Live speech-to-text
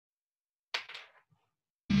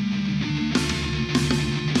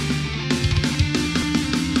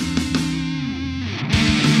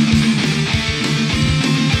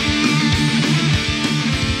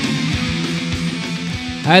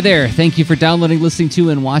Hi there. Thank you for downloading, listening to,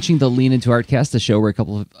 and watching the Lean Into Artcast, the show where a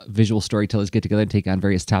couple of visual storytellers get together and take on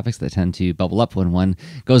various topics that tend to bubble up when one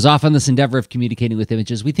goes off on this endeavor of communicating with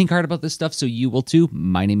images. We think hard about this stuff, so you will too.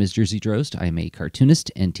 My name is Jerzy Drozd. I am a cartoonist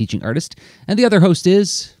and teaching artist, and the other host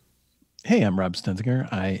is... Hey, I'm Rob Stenziger.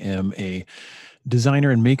 I am a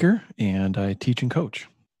designer and maker, and I teach and coach.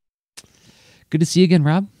 Good to see you again,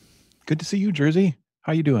 Rob. Good to see you, Jerzy.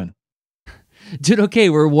 How you doing? Dude,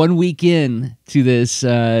 okay, we're 1 week in to this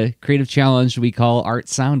creative challenge we call Art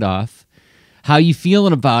Soundoff. How you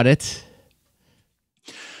feeling about it?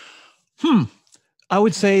 I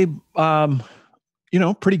would say,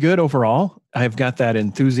 pretty good overall. I've got that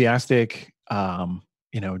enthusiastic,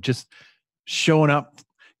 just showing up,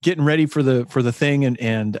 getting ready for the thing,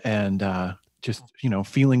 and just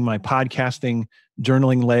feeling my podcasting,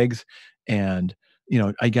 journaling legs, and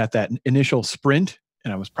I got that initial sprint.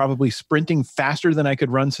 And I was probably sprinting faster than I could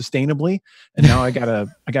run sustainably. And now I got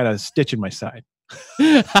a stitch in my side.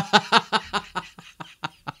 Yeah,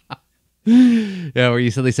 where you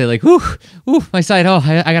suddenly say like, "Whoo, my side. Oh,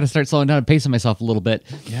 I got to start slowing down and pacing myself a little bit."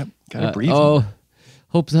 Yep, gotta breathe.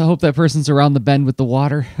 Hope that person's around the bend with the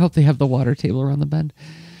water. Hope they have the water table around the bend.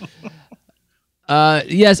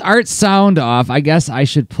 Yes, Art Soundoff. I guess I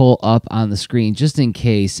should pull up on the screen just in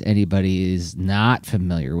case anybody is not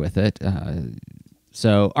familiar with it.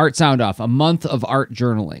 So Art Soundoff, a month of art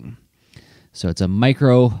journaling. So it's a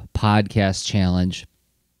micro podcast challenge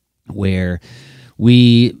where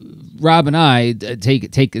Rob and I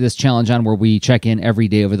take this challenge on where we check in every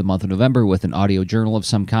day over the month of November with an audio journal of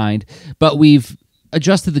some kind. But we've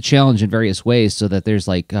adjusted the challenge in various ways so that there's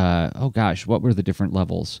like, what were the different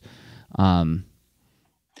levels?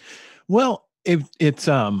 Well, it's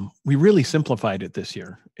we really simplified it this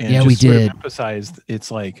year. And yeah, we did. Sort of emphasized it's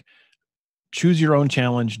like, choose your own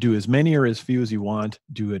challenge, do as many or as few as you want,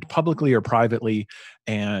 do it publicly or privately,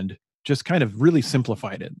 and just kind of really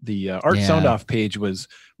simplified it. The Art Soundoff page was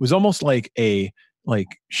almost like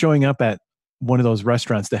showing up at one of those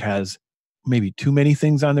restaurants that has maybe too many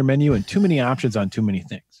things on their menu and too many options on too many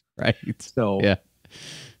things. Right. So yeah,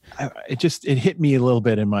 it hit me a little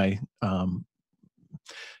bit in my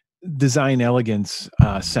design elegance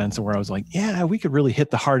sense, where I was like, yeah, we could really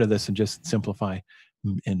hit the heart of this and just simplify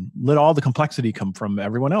and let all the complexity come from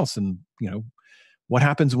everyone else. And, what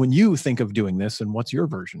happens when you think of doing this and what's your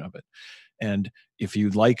version of it? And if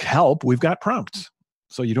you'd like help, we've got prompts.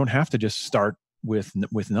 So you don't have to just start with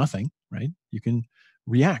nothing, right? You can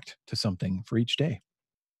react to something for each day.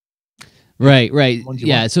 Right.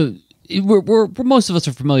 Yeah. So we're most of us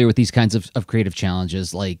are familiar with these kinds of creative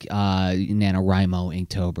challenges like NaNoWriMo,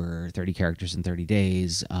 Inktober, 30 characters in 30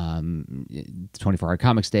 days, 24-hour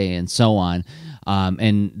comics day, and so on.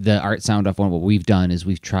 And the Art Soundoff one, what we've done is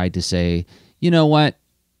we've tried to say, you know what,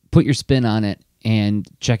 put your spin on it and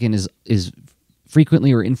check in as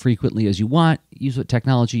frequently or infrequently as you want. Use what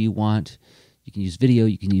technology you want. You can use video,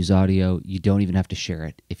 you can use audio. You don't even have to share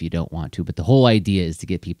it if you don't want to. But the whole idea is to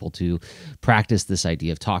get people to practice this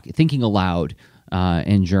idea of thinking aloud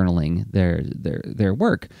and journaling their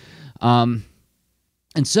work. And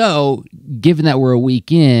so, given that we're a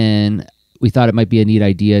week in, we thought it might be a neat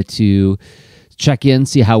idea to check in,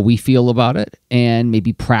 see how we feel about it, and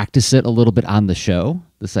maybe practice it a little bit on the show.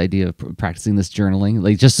 This idea of practicing this journaling,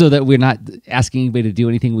 like just so that we're not asking anybody to do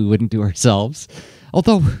anything we wouldn't do ourselves.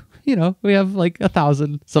 Although, we have like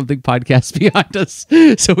 1,000-something podcasts behind us,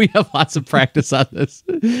 so we have lots of practice on this.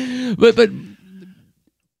 But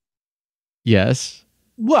yes.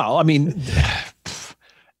 Well, I mean,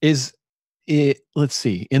 let's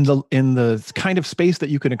see, in the kind of space that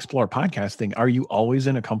you can explore podcasting, are you always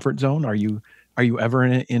in a comfort zone? Are you ever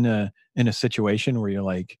in a situation where you're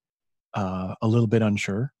like a little bit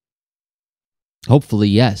unsure? Hopefully,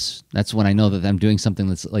 yes. That's when I know that I'm doing something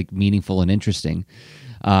that's like meaningful and interesting.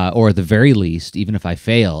 Or at the very least, even if I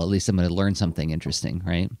fail, at least I'm going to learn something interesting,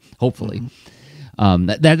 right? Hopefully.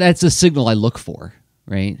 Mm-hmm. That's a signal I look for,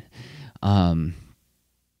 right? The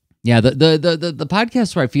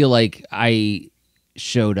podcast where I feel like I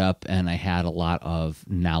showed up and I had a lot of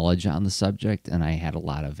knowledge on the subject and I had a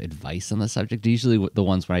lot of advice on the subject, usually the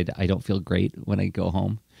ones where I don't feel great when I go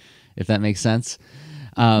home, if that makes sense.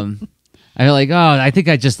 I feel like, I think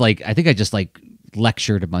I just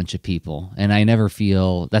lectured a bunch of people, and I never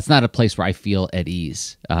feel that's not a place where I feel at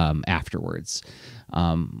ease afterwards.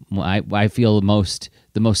 I feel the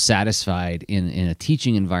most satisfied in a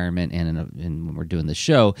teaching environment and when we're doing the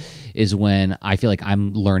show is when I feel like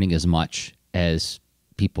I'm learning as much as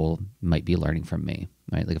people might be learning from me.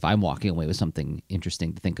 Right? Like if I'm walking away with something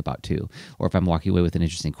interesting to think about too, or if I'm walking away with an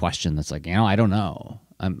interesting question that's like, I don't know,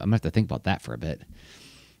 I'm gonna have to think about that for a bit.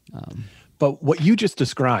 But what you just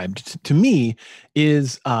described to me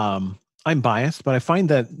is, I'm biased, but I find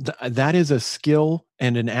that that is a skill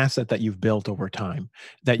and an asset that you've built over time,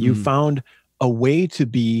 that you found a way to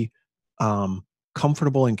be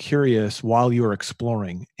comfortable and curious while you're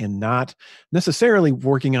exploring, and not necessarily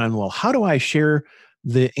working on, well, how do I share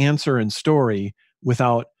the answer and story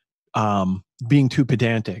without being too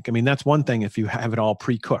pedantic. I mean, that's one thing if you have it all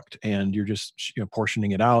pre-cooked and you're just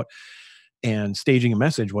portioning it out and staging a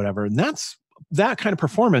message, whatever. And that kind of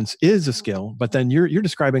performance is a skill, but then you're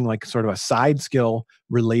describing like sort of a side skill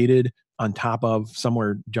related on top of,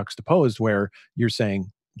 somewhere juxtaposed, where you're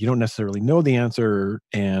saying you don't necessarily know the answer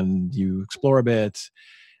and you explore a bit.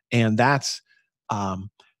 And that's, I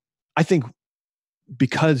think,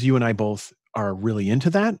 because you and I both are really into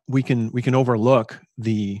that, we can overlook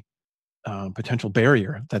the potential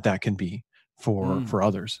barrier that can be for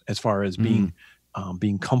others, as far as being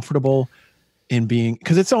comfortable in being,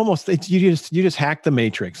 because you just hack the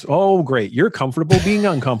matrix. Oh, great, you're comfortable being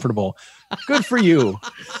uncomfortable. Good for you.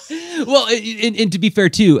 Well, and to be fair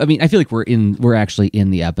too, I mean, I feel like we're actually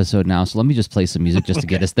in the episode now, so let me just play some music just to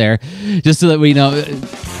get us there, just so that we know.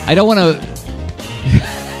 I don't want to.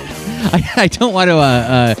 I don't want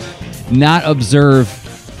to not observe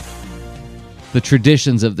the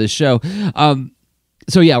traditions of this show.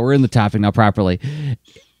 So yeah, we're in the topic now properly.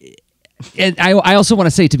 And I also want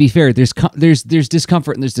to say, to be fair, there's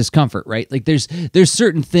discomfort and there's discomfort, right? Like there's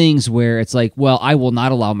certain things where it's like, well, I will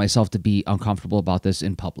not allow myself to be uncomfortable about this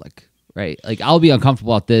in public, right? Like I'll be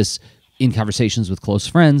uncomfortable about this in conversations with close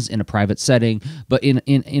friends in a private setting, but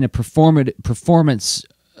in a performance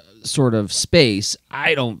sort of space,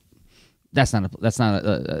 that's not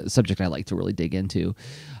a subject I like to really dig into.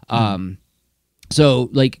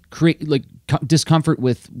 So discomfort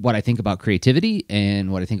with what I think about creativity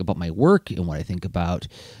and what I think about my work and what I think about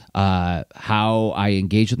how I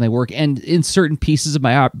engage with my work, and in certain pieces of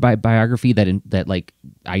my biography that like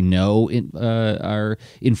I know are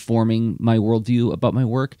informing my worldview about my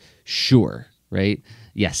work. Sure, right?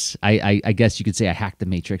 Yes, I guess you could say I hacked the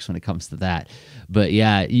matrix when it comes to that. But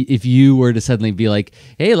yeah, if you were to suddenly be like,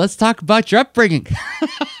 hey, let's talk about your upbringing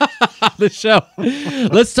on the show.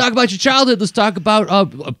 Let's talk about your childhood. Let's talk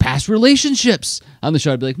about past relationships on the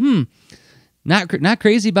show. I'd be like, not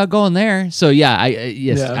crazy about going there. So yeah,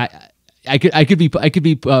 I could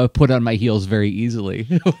be put on my heels very easily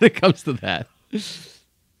when it comes to that.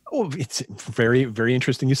 Oh, it's very, very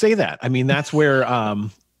interesting you say that. I mean, that's where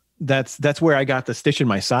that's where I got the stitch in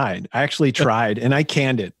my side. I actually tried and I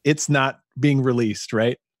canned it. It's not being released,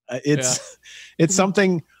 right? It's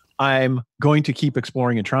something I'm going to keep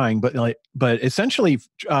exploring and trying, but essentially,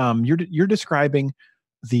 you're describing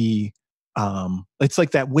the it's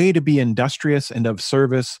like that way to be industrious and of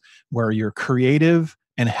service, where you're creative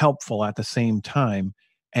and helpful at the same time.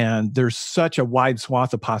 And there's such a wide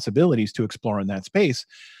swath of possibilities to explore in that space.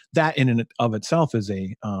 That in and of itself is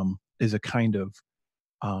a kind of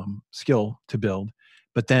skill to build.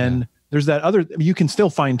 But then there's that other, you can still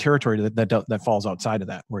find territory that falls outside of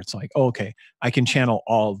that, where it's like, oh, okay, I can channel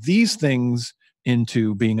all these things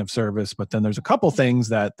into being of service, but then there's a couple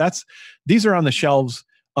things these are on the shelves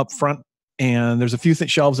up front, and there's a few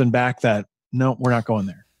shelves in back that, no, we're not going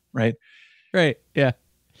there. Right. Yeah.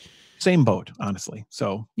 Same boat, honestly.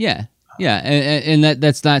 So yeah. And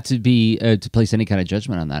that's not to be to place any kind of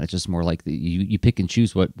judgment on that. It's just more like you pick and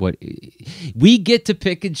choose what we get to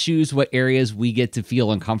pick and choose what areas we get to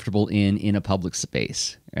feel uncomfortable in a public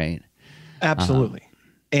space, right? Absolutely.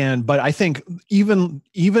 But I think even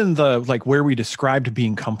the, like, where we described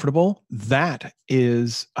being comfortable, that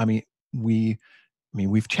is,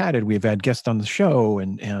 we've chatted, we've had guests on the show,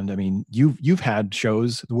 and I mean, you've had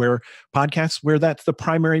shows podcasts where that's the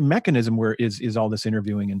primary mechanism, where is all this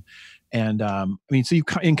interviewing and so you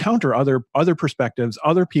encounter other perspectives,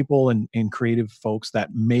 other people and creative folks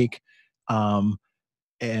that make and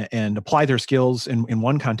apply their skills in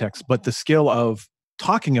one context, but the skill of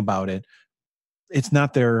talking about it's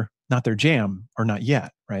not their jam, or not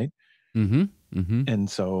yet, right? And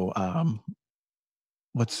so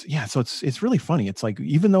so it's really funny. It's like,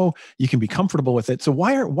 even though you can be comfortable with it, so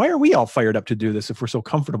why are we all fired up to do this if we're so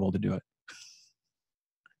comfortable to do it?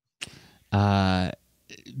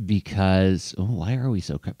 Because why are we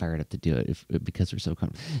so fired up to do it? Because we're so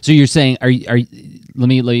comfortable. So you're saying, are let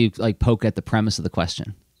me like poke at the premise of the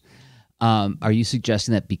question. Are you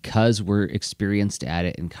suggesting that because we're experienced at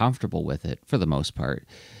it and comfortable with it for the most part,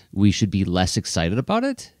 we should be less excited about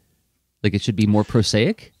it? Like it should be more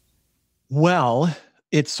prosaic? Well,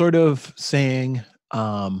 it's sort of saying,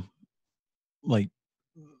 like,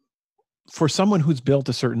 for someone who's built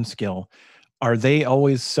a certain skill, are they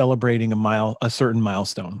always celebrating a certain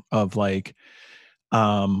milestone of, like,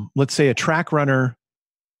 let's say a track runner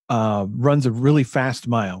runs a really fast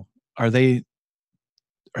mile. Are they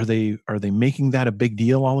making that a big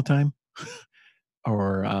deal all the time?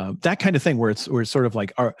 Or that kind of thing where it's sort of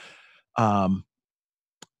like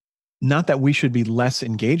not that we should be less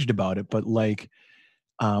engaged about it, but like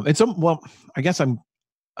well, I guess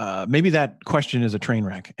maybe that question is a train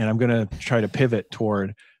wreck, and I'm going to try to pivot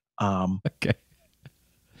toward okay.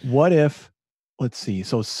 What if, let's see,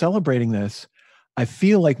 so celebrating this, I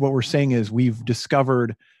feel like what we're saying is we've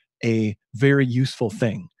discovered a very useful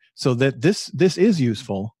thing, so that this is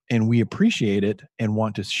useful and we appreciate it and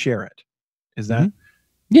want to share it. Is that? Mm-hmm.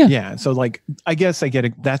 Yeah. Yeah. So like, I guess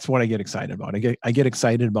that's what I get excited about. I get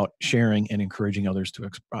excited about sharing and encouraging others to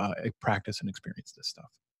practice and experience this stuff.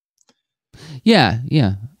 Yeah.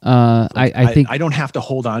 Yeah. I think I don't have to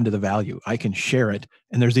hold on to the value. I can share it,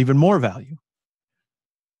 and there's even more value.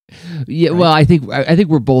 Yeah. Right? Well, I think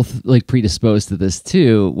we're both like predisposed to this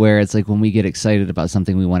too, where it's like when we get excited about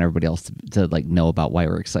something, we want everybody else to like know about why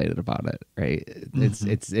we're excited about it. Right. Mm-hmm.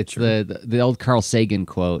 It's sure. the old Carl Sagan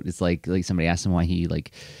quote. It's like somebody asked him why he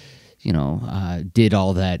did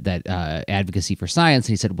all that advocacy for science.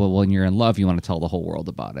 And he said, well, when you're in love, you want to tell the whole world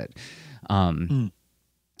about it.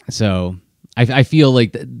 So I feel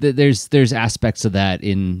like there's aspects of that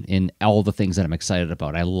in all the things that I'm excited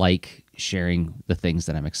about. I like sharing the things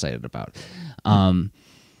that I'm excited about.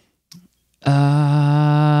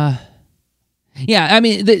 Yeah, I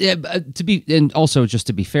mean, and also just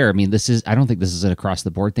to be fair, I mean, I don't think this is an across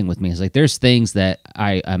the board thing with me. It's like there's things that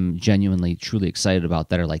I am genuinely, truly excited about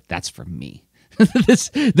that are like, that's for me.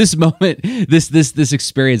 this moment, this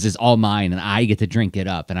experience is all mine, and I get to drink it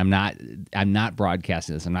up. And I'm not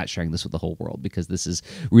broadcasting this. I'm not sharing this with the whole world, because this is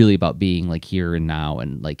really about being like here and now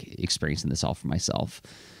and like experiencing this all for myself.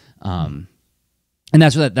 And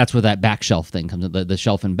that's where that back shelf thing comes in. The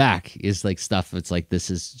shelf and back is like stuff. It's like, this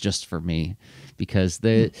is just for me, because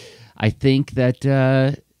I think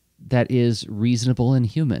that is reasonable and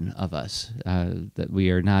human of us, that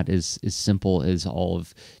we are not as simple as all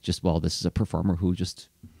of just, well, this is a performer who just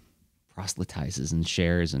proselytizes and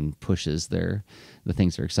shares and pushes the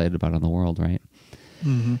things they're excited about in the world, right?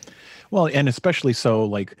 Mm-hmm. Well, and especially so,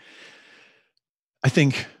 like, I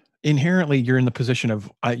think inherently you're in the position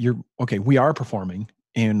of we are performing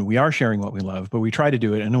and we are sharing what we love, but we try to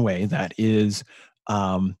do it in a way that is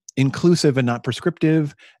inclusive and not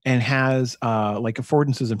prescriptive, and has like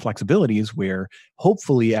affordances and flexibilities where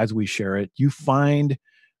hopefully as we share it, you find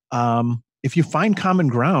if you find common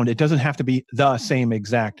ground, it doesn't have to be the same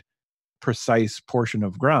exact precise portion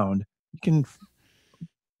of ground. You can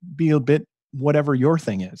be a bit whatever your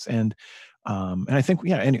thing is. And I think,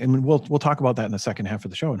 yeah, and we'll talk about that in the second half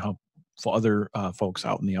of the show, and how other folks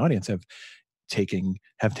out in the audience have taken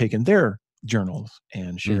their journals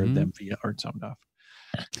and shared them via Art Soundoff.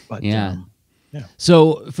 But yeah.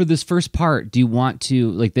 So for this first part, do you want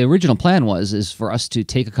to, like, the original plan is for us to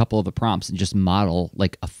take a couple of the prompts and just model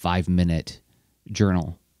like a 5-minute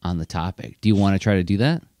journal on the topic. Do you want to try to do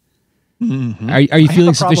that? Mm-hmm. Are you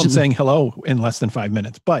feeling sufficient saying hello in less than 5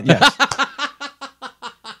 minutes? But yes.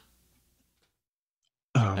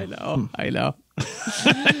 I know.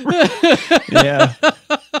 Yeah.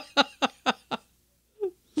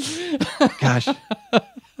 Gosh,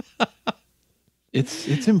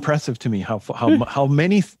 it's impressive to me how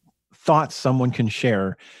many thoughts someone can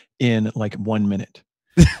share in like 1 minute.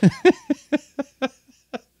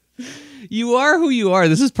 You are who you are.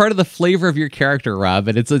 This is part of the flavor of your character, Rob,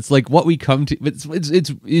 and it's like what we come to.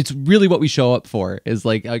 It's really what we show up for. Is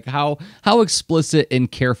like how explicit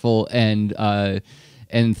and careful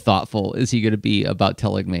and thoughtful is he going to be about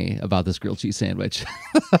telling me about this grilled cheese sandwich?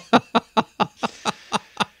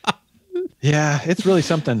 Yeah, it's really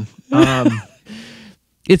something.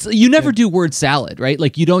 You never do word salad, right?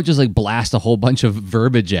 Like, you don't just like blast a whole bunch of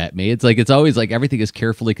verbiage at me. It's like, it's always like everything is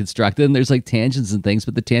carefully constructed, and there's like tangents and things,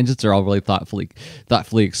 but the tangents are all really thoughtfully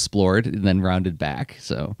explored and then rounded back.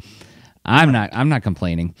 So I'm not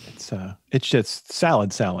complaining. It's just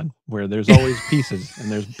salad where there's always pieces,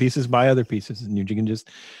 and there's pieces by other pieces, and you can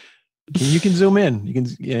zoom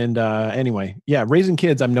in. Anyway, yeah, raising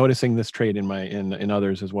kids, I'm noticing this trait in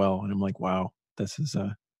others as well, and I'm like, wow, this is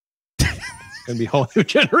going to be a whole new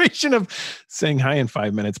generation of saying hi in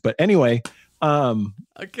 5 minutes. But anyway,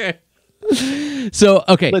 okay. So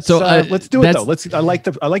let's do it though. I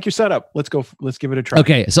like your setup. Let's go. Let's give it a try.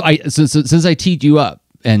 Okay. So since I teed you up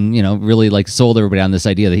and really like sold everybody on this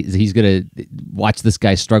idea that he's gonna watch this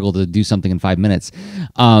guy struggle to do something in 5 minutes,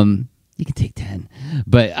 you can take 10,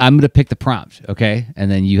 but I'm gonna pick the prompt, okay,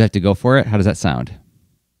 and then you have to go for it. How does that sound?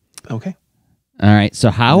 Okay. All right.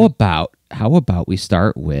 So how about we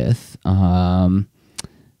start with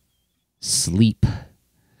sleep.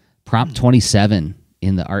 Prompt 27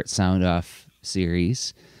 in the Art Soundoff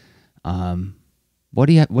series. What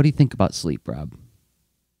do you think about sleep, Rob?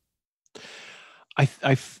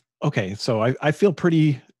 Okay, so I feel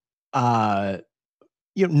pretty naive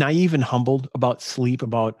and humbled about sleep,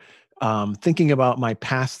 about thinking about my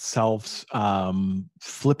past self's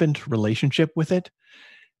flippant relationship with it,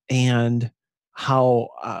 and how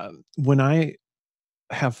when I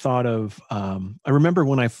have thought of I remember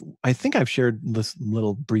when I think I've shared this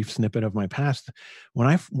little brief snippet of my past when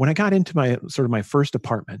I got into my sort of my first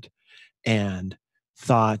apartment and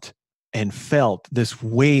thought and felt this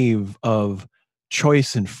wave of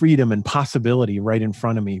choice and freedom and possibility right in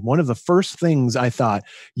front of me. One of the first things I thought,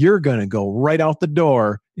 you're going to go right out the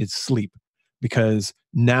door, is sleep, because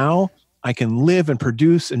now I can live and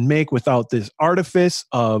produce and make without this artifice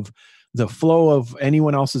of the flow of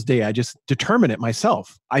anyone else's day. I just determine it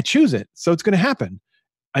myself. I choose it. So it's going to happen.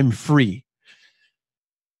 I'm free.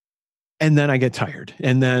 And then I get tired.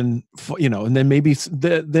 And then, and then maybe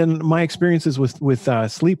then my experiences with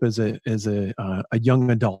sleep as a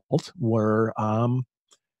young adult were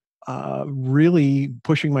really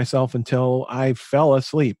pushing myself until I fell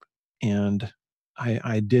asleep. And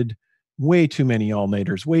I did way too many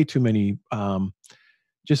all-nighters, way too many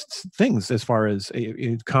just things as far as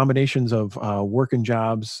combinations of working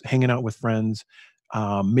jobs, hanging out with friends,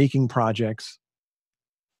 making projects,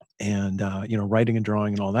 and writing and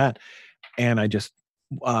drawing and all that. And I just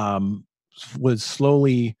was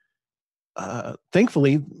slowly,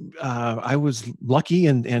 thankfully, I was lucky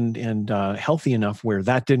and healthy enough where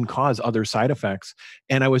that didn't cause other side effects,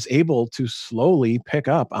 and I was able to slowly pick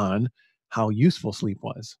up on how useful sleep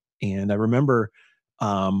was. And I remember,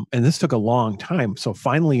 and this took a long time. So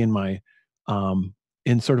finally, in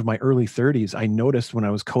sort of my early 30s, I noticed when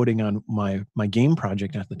I was coding on my game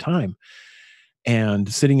project at the time, and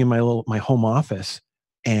sitting in my home office,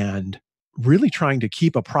 and really trying to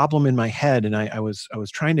keep a problem in my head, and I was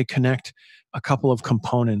trying to connect a couple of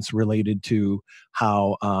components related to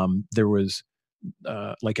how there was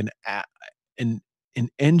like an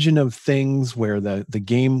engine of things where the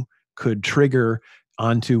game could trigger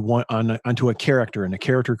onto a character, and a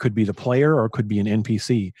character could be the player or it could be an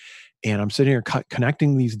NPC. And I'm sitting here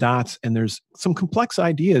connecting these dots, and there's some complex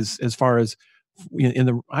ideas as far as I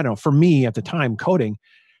don't know, for me at the time, coding.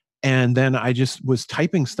 And then I just was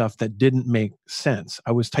typing stuff that didn't make sense.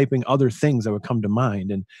 I was typing other things that would come to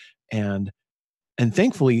mind, and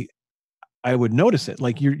thankfully I would notice it.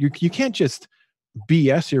 Like you can't just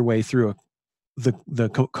BS your way through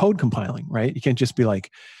the code compiling, right? You can't just be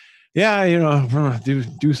like, yeah,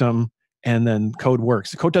 do something, and then code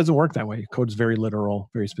works. The code doesn't work that way. Code is very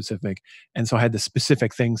literal, very specific. And so I had the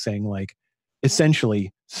specific thing saying, like,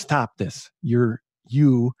 essentially, stop this.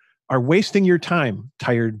 You are wasting your time,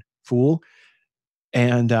 tired fool.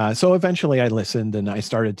 And so eventually I listened, and I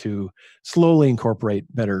started to slowly incorporate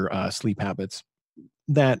better sleep habits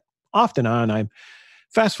that often on. I'm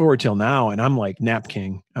fast forward till now, and I'm like nap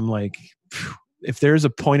king. I'm like, if there's a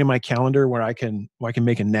point in my calendar where I can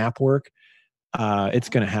make a nap work, it's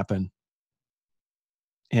going to happen.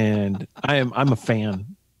 And I'm a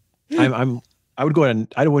fan. I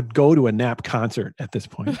would go to a nap concert at this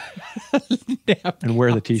point and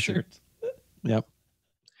wear the t-shirt. Yep.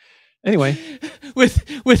 Anyway, with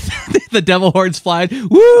the devil horns flying,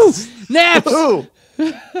 woo, naps. Ooh.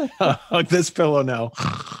 Hug this pillow now.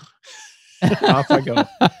 Off I go.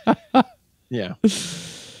 Yeah.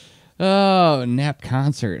 Oh, nap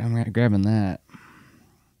concert. I'm grabbing that.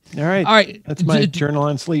 All right. That's my journal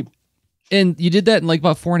on sleep. And you did that in like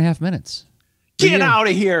about 4.5 minutes. Get out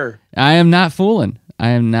of here. I am not fooling. Oh,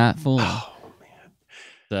 man.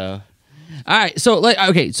 So, all right. So,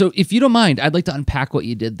 so if you don't mind, I'd like to unpack what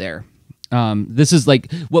you did there. This is like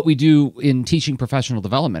what we do in teaching professional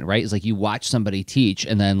development, right? Is like you watch somebody teach,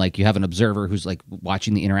 and then like you have an observer who's like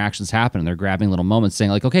watching the interactions happen, and they're grabbing little moments saying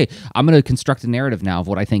like, okay, I'm going to construct a narrative now of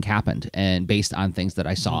what I think happened, and based on things that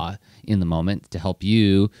I saw in the moment to help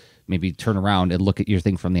you maybe turn around and look at your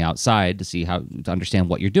thing from the outside to see to understand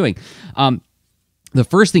what you're doing. The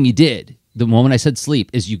first thing you did the moment I said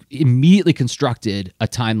sleep is you immediately constructed a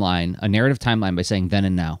timeline, a narrative timeline by saying then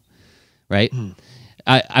and now, right?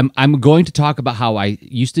 I'm going to talk about how I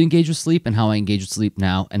used to engage with sleep and how I engage with sleep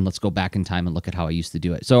now, and let's go back in time and look at how I used to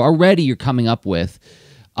do it. So already you're coming up with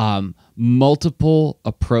multiple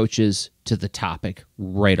approaches to the topic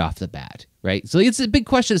right off the bat, right? So it's a big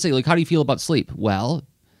question to say, like, how do you feel about sleep? Well,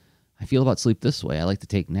 I feel about sleep this way. I like to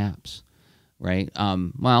take naps, right?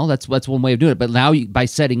 Well, that's one way of doing it. But now by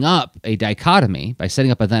setting up a dichotomy, by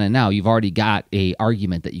setting up a then and now, you've already got a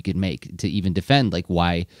argument that you could make to even defend like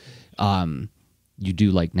why you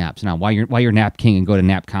do like naps now. Why you're nap king and go to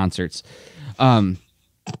nap concerts.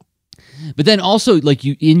 But then also, like,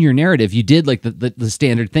 you in your narrative, you did like the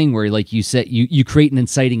standard thing where, like, you said you create an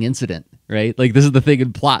inciting incident, right? Like, this is the thing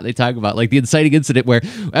in plot they talk about, like the inciting incident where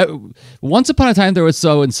once upon a time there was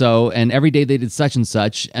so and so, and every day they did such and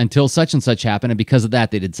such until such and such happened, and because of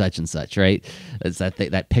that they did such and such, right? That's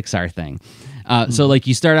that Pixar thing. So like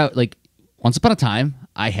you start out like, once upon a time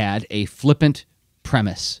I had a flippant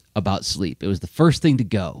premise about sleep. It was the first thing to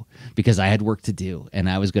go because I had work to do and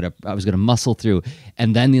I was gonna muscle through.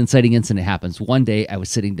 And then the inciting incident happens. One day I was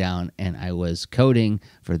sitting down and I was coding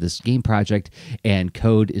for this game project, and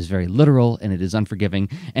code is very literal and it is unforgiving.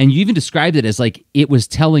 And you even described it as like, it was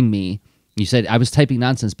telling me, you said I was typing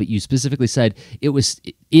nonsense, but you specifically said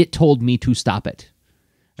it told me to stop it.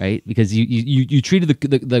 Right? Because you treated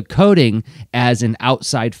the coding as an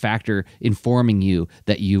outside factor informing you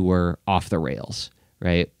that you were off the rails,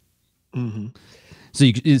 right? Mm-hmm.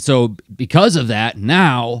 So because of that,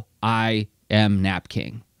 now I am Nap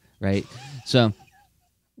King, right? So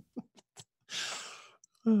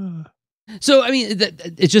I mean,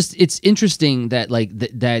 it's interesting that like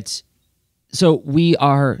that. So we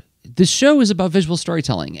are. This show is about visual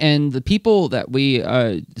storytelling, and the people that we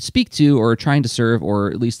speak to or are trying to serve,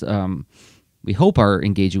 or at least we hope are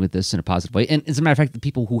engaging with this in a positive way. And as a matter of fact, the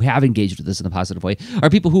people who have engaged with this in a positive way are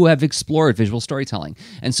people who have explored visual storytelling.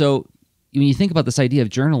 And so when you think about this idea of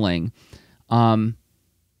journaling,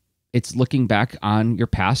 it's looking back on your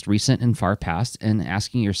past, recent and far past, and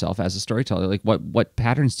asking yourself as a storyteller, like what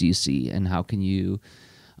patterns do you see, and how can you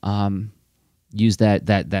use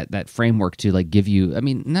that framework to like give you, I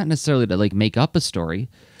mean, not necessarily to like make up a story,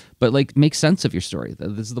 but like make sense of your story.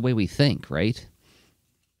 This is the way we think, right?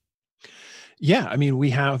 Yeah, I mean,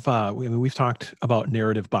 we've talked about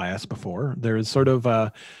narrative bias before. There is sort of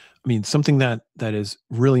something that is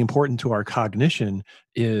really important to our cognition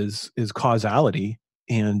is causality,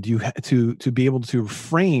 and you to be able to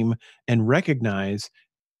frame and recognize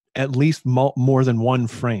at least more than one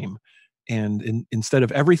frame. And instead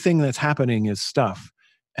of everything that's happening is stuff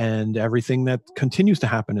and everything that continues to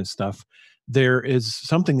happen is stuff, there is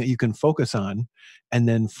something that you can focus on and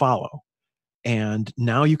then follow. And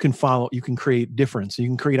now you can create difference. You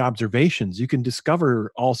can create observations. You can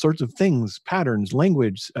discover all sorts of things, patterns,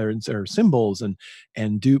 language, or symbols, and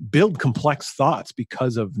build complex thoughts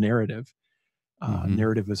because of narrative.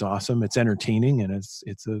 Narrative is awesome. It's entertaining, and it's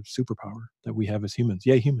a superpower that we have as humans.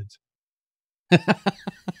 Yay, humans.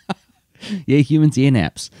 Yay, humans, yay,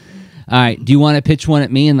 naps. All right. Do you want to pitch one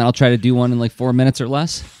at me, and then I'll try to do one in like 4 minutes or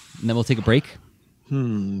less, and then we'll take a break?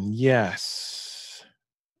 Yes.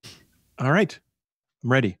 All right.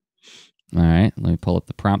 I'm ready. All right. Let me pull up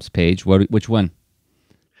the prompts page. Which one?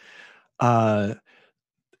 Let's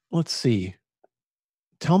see.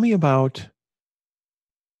 Tell me about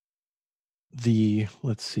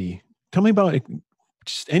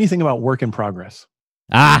just anything about work in progress.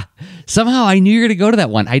 Somehow I knew you were going to go to that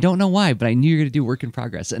one. I don't know why, but I knew you were going to do work in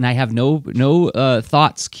progress, and I have no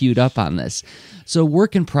thoughts queued up on this. So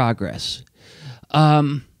work in progress.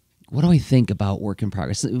 What do I think about work in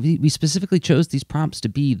progress? We specifically chose these prompts to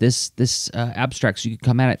be this abstract, so you can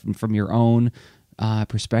come at it from your own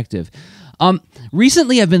perspective.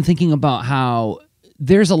 Recently, I've been thinking about how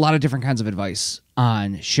there's a lot of different kinds of advice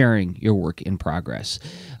on sharing your work in progress.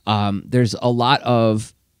 There's a lot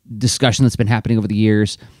of discussion that's been happening over the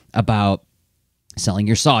years about selling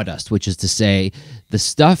your sawdust, which is to say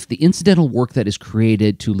the incidental work that is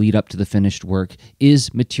created to lead up to the finished work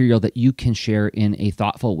is material that you can share in a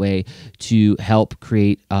thoughtful way to help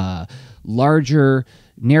create a larger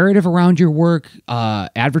narrative around your work,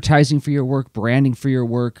 advertising for your work, branding for your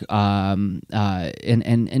work, and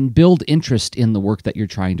build interest in the work that you're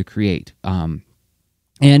trying to create. And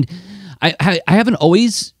I haven't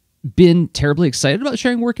always been terribly excited about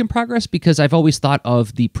sharing work in progress because I've always thought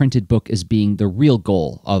of the printed book as being the real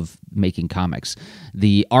goal of making comics.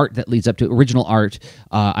 The art that leads up to original art,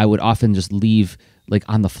 I would often just leave like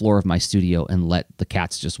on the floor of my studio and let the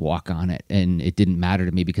cats just walk on it, and it didn't matter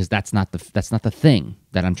to me because that's not the thing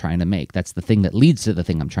that I'm trying to make. That's the thing that leads to the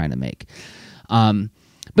thing I'm trying to make.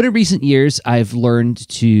 But in recent years, I've learned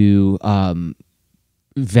to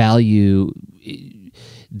value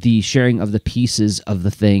the sharing of the pieces of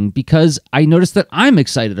the thing because I noticed that I'm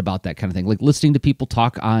excited about that kind of thing, like listening to people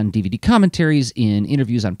talk on DVD commentaries, in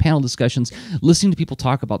interviews on panel discussions, listening to people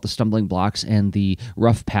talk about the stumbling blocks and the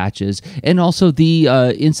rough patches, and also the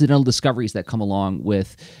incidental discoveries that come along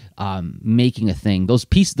with making a thing. Those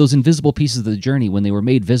invisible pieces of the journey, when they were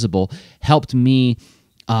made visible, helped me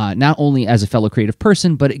not only as a fellow creative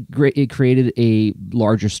person, but it created a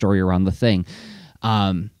larger story around the thing.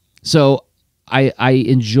 So I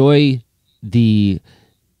enjoy the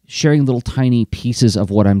sharing little tiny pieces of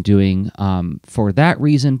what I'm doing for that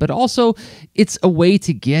reason, but also it's a way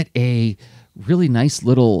to get a really nice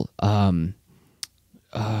little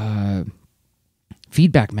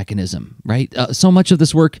feedback mechanism, right? So much of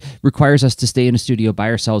this work requires us to stay in a studio by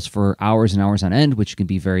ourselves for hours and hours on end, which can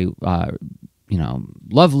be very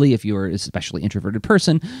lovely if you're an especially introverted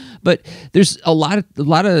person. But there's a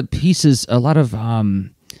lot of pieces, a lot of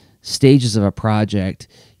stages of a project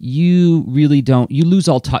you lose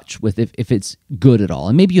all touch with if it's good at all.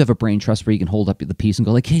 And maybe you have a brain trust where you can hold up the piece and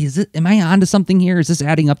go like, hey, am I onto something here? Is this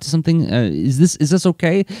adding up to something? Is this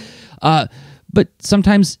okay? But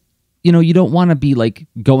sometimes you don't want to be like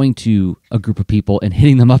going to a group of people and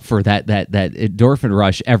hitting them up for that endorphin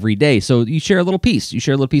rush every day. So you share a little piece.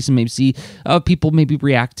 And maybe see people maybe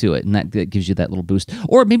react to it, and that gives you that little boost.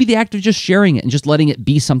 Or maybe the act of just sharing it and just letting it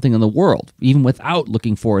be something in the world, even without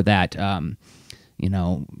looking for that,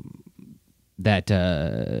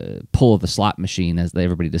 that pull of the slot machine, as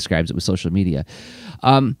everybody describes it with social media.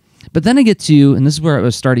 But then I get to, and this is where I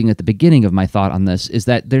was starting at the beginning of my thought on this, is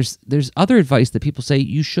that there's other advice that people say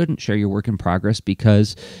you shouldn't share your work in progress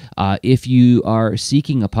because if you are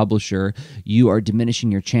seeking a publisher, you are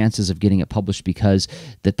diminishing your chances of getting it published because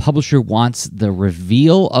the publisher wants the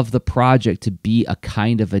reveal of the project to be a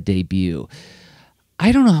kind of a debut.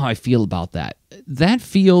 I don't know how I feel about that. That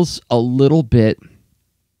feels a little bit...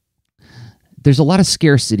 There's a lot of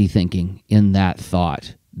scarcity thinking in that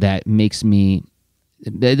thought that makes me...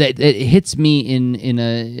 That it hits me in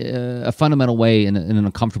a fundamental way, in an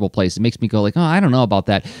uncomfortable place. It makes me go like, oh, I don't know about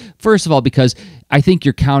that. First of all, because I think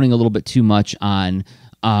you're counting a little bit too much on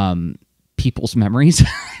people's memories.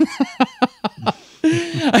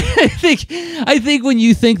 I think when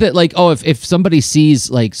you think that like, oh, if somebody sees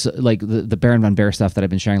like the Baron von Bear stuff that I've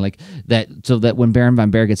been sharing, like that, so that when Baron von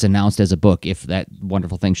Bear gets announced as a book, if that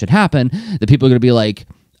wonderful thing should happen, the people are going to be like,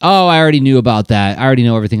 oh, I already knew about that. I already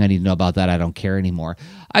know everything I need to know about that. I don't care anymore.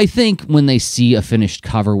 I think when they see a finished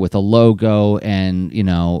cover with a logo and,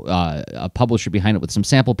 a publisher behind it with some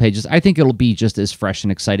sample pages, I think it'll be just as fresh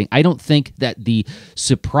and exciting. I don't think that the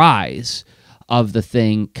surprise of the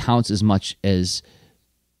thing counts as much as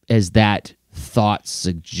that thought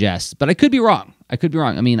suggests. But I could be wrong.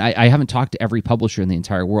 I mean, I haven't talked to every publisher in the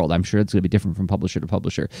entire world. I'm sure it's going to be different from publisher to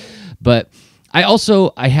publisher. But I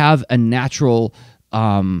have a natural...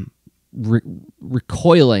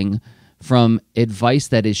 recoiling from advice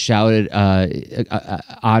that is shouted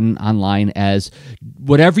online as,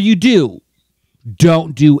 whatever you do,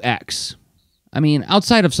 don't do X. I mean,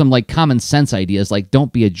 outside of some like common sense ideas like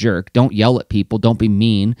don't be a jerk, don't yell at people, don't be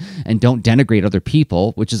mean, and don't denigrate other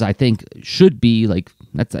people, which is, I think, should be like,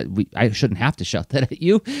 I shouldn't have to shout that at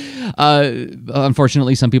you.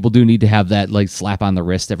 Unfortunately, some people do need to have that like slap on the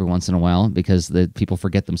wrist every once in a while because the people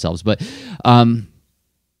forget themselves. But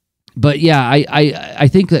yeah, I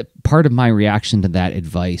think that part of my reaction to that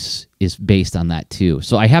advice is based on that too.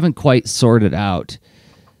 So I haven't quite sorted out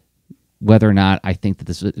whether or not I think that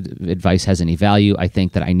this advice has any value. I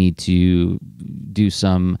think that I need to do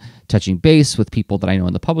some touching base with people that I know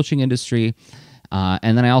in the publishing industry.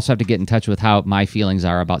 And then I also have to get in touch with how my feelings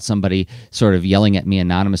are about somebody sort of yelling at me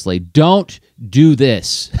anonymously, don't do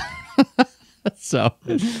this.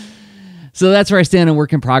 So that's where I stand in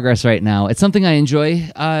work in progress right now. It's something I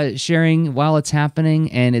enjoy sharing while it's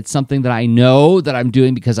happening, and it's something that I know that I'm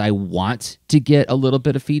doing because I want to get a little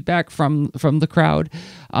bit of feedback from the crowd.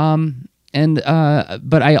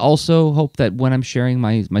 But I also hope that when I'm sharing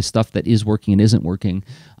my stuff that is working and isn't working,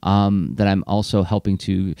 that I'm also helping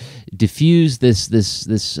to diffuse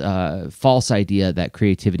this false idea that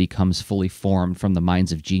creativity comes fully formed from the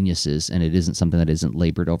minds of geniuses, and it isn't something that isn't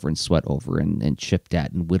labored over and sweat over and chipped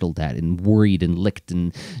at and whittled at and worried and licked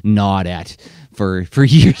and gnawed at for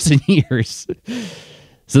years and years.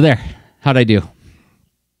 So there, how'd I do?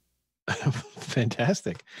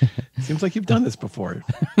 Fantastic. Seems like you've done this before.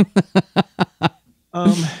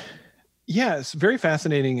 Yeah, it's very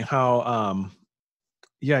fascinating how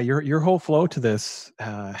your whole flow to this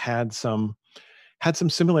had some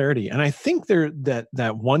similarity. And I think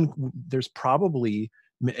there's probably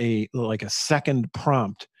a second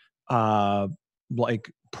prompt,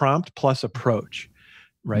 like prompt plus approach.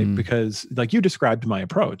 Right. Mm. Because like you described my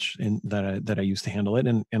approach and that I used to handle it.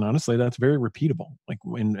 And honestly, that's very repeatable. Like,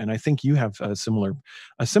 and I think you have a similar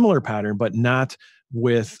pattern, but not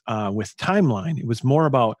with timeline. It was more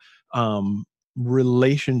about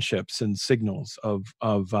relationships and signals of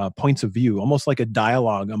points of view, almost like a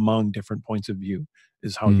dialogue among different points of view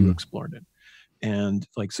is how you explored it. And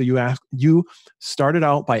like, so you started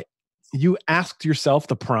out by, you asked yourself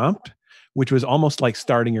the prompt, which was almost like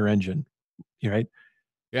starting your engine. right?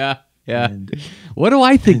 Yeah. Yeah. And, what do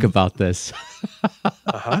I think about this?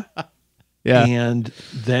 Yeah. And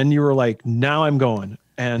then you were like, now I'm going.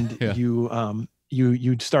 And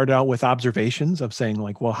you started out with observations of saying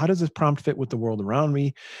like, well, how does this prompt fit with the world around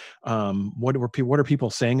me? What are people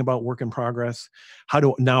saying about work in progress?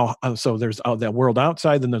 So there's that world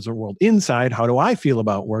outside, then there's a world inside. How do I feel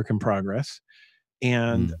about work in progress?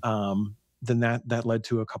 And then that led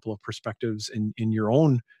to a couple of perspectives in your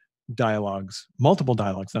own dialogues, multiple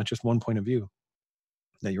dialogues, not just one point of view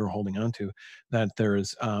that you're holding on to, that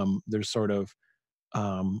there's sort of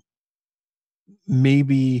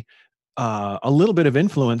maybe a little bit of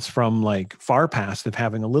influence from like far past of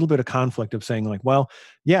having a little bit of conflict of saying like, well,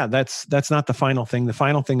 yeah, that's not the final thing. The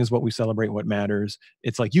final thing is what we celebrate, what matters.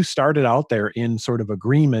 It's like you started out there in sort of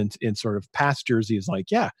agreement in sort of past Jerzy is like,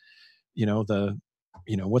 yeah,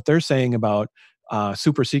 what they're saying about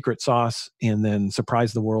super secret sauce and then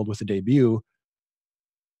surprise the world with the debut.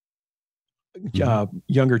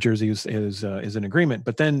 Younger Jerzy is in agreement,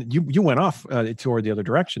 but then you went off toward the other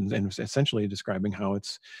directions and was essentially describing how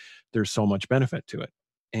there's so much benefit to it,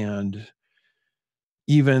 and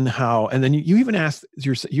even how, and then you even asked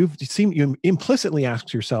you implicitly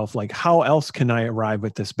asked yourself like, how else can I arrive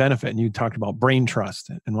at this benefit? And you talked about brain trust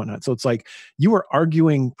and whatnot. So it's like you were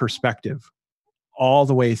arguing perspective all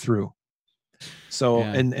the way through. So,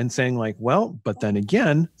 and saying like, well, but then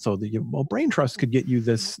again, so brain trust could get you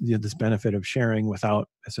this benefit of sharing without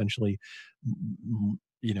essentially,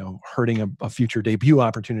 hurting a future debut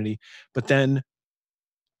opportunity. But then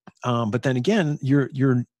again,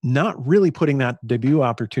 you're not really putting that debut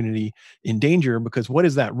opportunity in danger, because what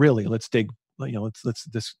is that really? Let's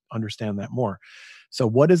let's understand that more. So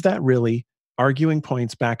what is that really? Arguing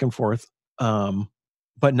points back and forth,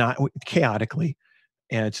 but not chaotically.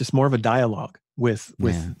 And it's just more of a dialogue with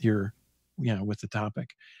your, with the topic,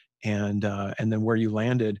 and then where you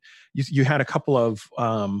landed, you had a couple of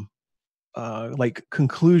like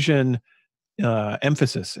conclusion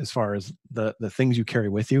emphasis as far as the things you carry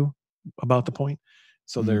with you about the point.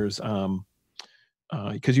 So there's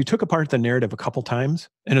because you took apart the narrative a couple times,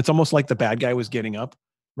 and it's almost like the bad guy was getting up,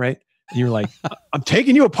 right? And you're like, I'm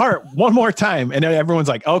taking you apart one more time, and everyone's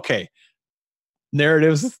like, okay,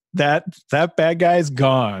 narratives, that bad guy's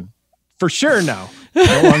gone for sure now.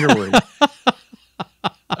 No longer worried.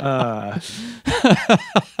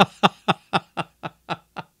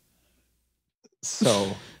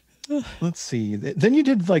 So let's see. Then you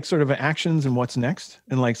did like sort of actions and what's next,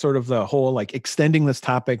 and like sort of the whole like extending this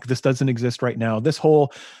topic. This doesn't exist right now. This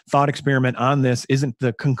whole thought experiment on this isn't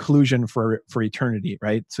the conclusion for eternity,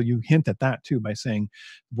 right? So you hint at that too by saying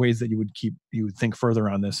ways that you would think further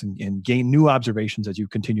on this and gain new observations as you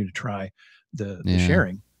continue to try the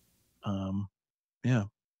sharing.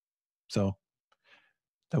 So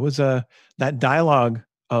that was that dialogue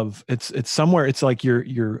of it's somewhere. It's like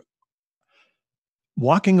you're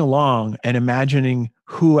walking along and imagining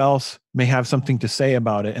who else may have something to say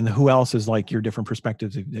about it, and who else is like your different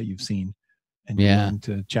perspectives that you've seen and you're willing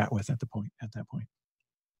to chat with at that point.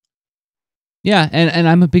 Yeah, and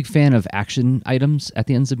I'm a big fan of action items at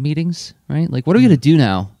the ends of meetings, right? Like, what are we going to do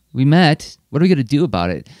now? We met. What are we going to do about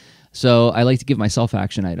it? So I like to give myself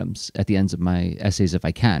action items at the ends of my essays if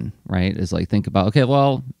I can, right? Is like, think about, okay,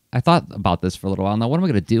 well, I thought about this for a little while. Now, what am I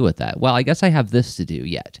going to do with that? Well, I guess I have this to do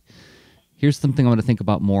yet. Here's something I'm going to think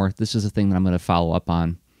about more. This is a thing that I'm going to follow up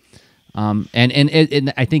on.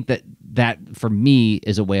 And I think that for me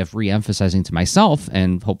is a way of re-emphasizing to myself,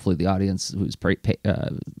 and hopefully the audience who's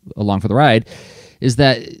along for the ride, is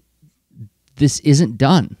that this isn't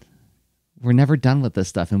done. We're never done with this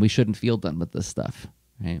stuff, and we shouldn't feel done with this stuff,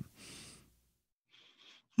 right?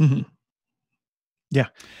 Mm-hmm. Yeah,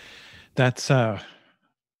 that's I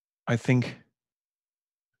think,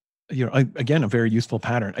 again, a very useful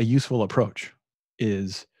pattern, a useful approach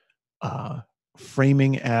is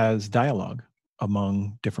framing as dialogue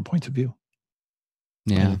among different points of view.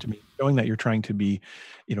 Yeah, to me, showing that you're trying to be,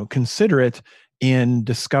 considerate in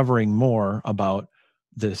discovering more about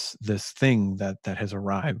this thing that has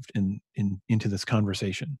arrived into this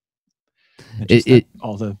conversation.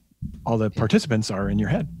 All the participants are in your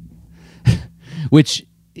head, which.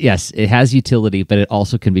 Yes, it has utility, but it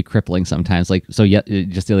also can be crippling sometimes. Like, so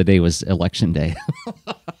just the other day was election day.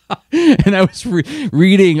 And I was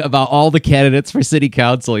reading about all the candidates for city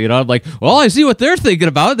council. I'm like, well, I see what they're thinking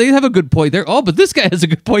about. They have a good point there. Oh, but this guy has a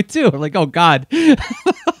good point too. I'm like, oh God.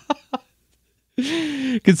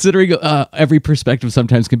 Considering every perspective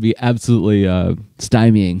sometimes can be absolutely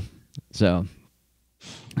stymieing. So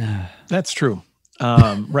that's true.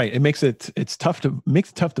 Right. It makes it tough to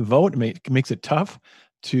vote. It makes it tough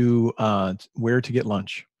to where to get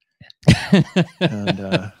lunch.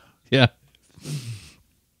 And yeah.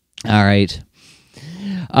 All right.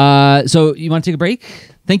 So you want to take a break?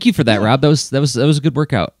 Thank you for that, Rob. That was a good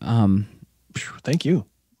workout. Thank you.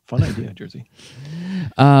 Fun idea, Jerzy.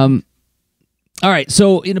 All right.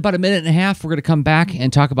 So in about a minute and a half, we're going to come back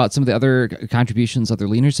and talk about some of the other contributions other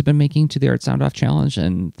leaners have been making to the Art Soundoff Challenge,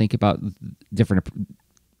 and think about different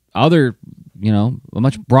other, a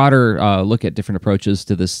much broader look at different approaches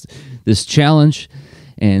to this challenge,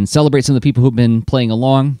 and celebrate some of the people who've been playing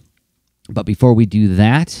along. But before we do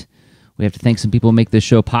that, we have to thank some people who make this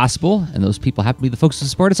show possible, and those people happen to be the folks who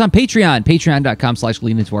support us on Patreon.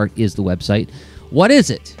 Patreon.com/leanintoart is the website. What is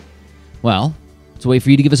it? Well, it's a way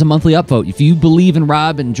for you to give us a monthly upvote. If you believe in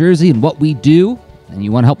Rob and Jerzy and what we do, and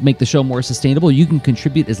you want to help make the show more sustainable, you can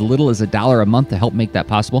contribute as little as $1 a month to help make that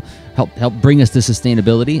possible, help bring us to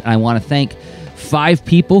sustainability. And I want to thank 5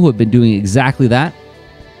 people who have been doing exactly that.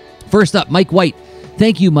 First up, Mike White.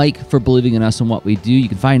 Thank you, Mike, for believing in us and what we do. You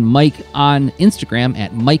can find Mike on Instagram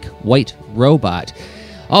at Mike White Robot.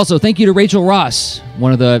 Also, thank you to Rachel Ross,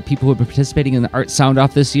 one of the people who have been participating in the Art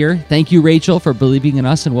Soundoff this year. Thank you, Rachel, for believing in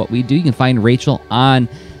us and what we do. You can find Rachel on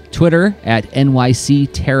Twitter at NYC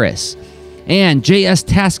Terrace. And JS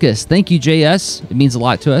Taskus. Thank you, JS. It means a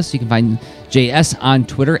lot to us. You can find JS on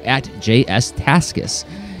Twitter at JS Taskus.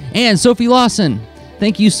 And Sophie Lawson.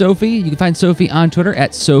 Thank you, Sophie. You can find Sophie on Twitter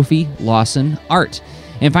at Sophie Lawson Art.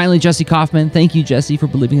 And finally, Jesse Kaufman. Thank you, Jesse, for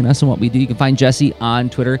believing in us and what we do. You can find Jesse on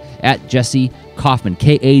Twitter at Jesse Kaufman,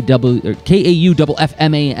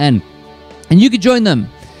 Kauffman. And you can join them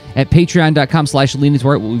at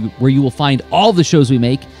patreon.com/leanintoart, where you will find all the shows we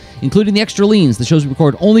make, including the extra leans, the shows we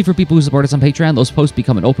record only for people who support us on Patreon. Those posts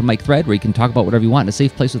become an open mic thread where you can talk about whatever you want in a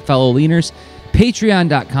safe place with fellow leaners.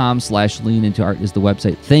 Patreon.com/leanintoart is the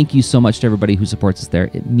website. Thank you so much to everybody who supports us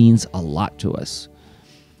there. It means a lot to us.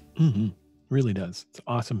 Mm-hmm. Really does. It's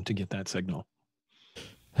awesome to get that signal.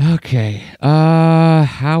 Okay.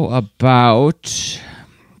 How about...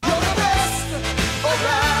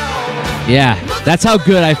 Yeah, that's how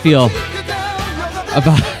good I feel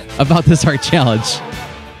about this art challenge.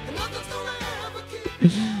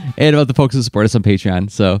 And about the folks who support us on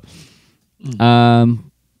Patreon. So, all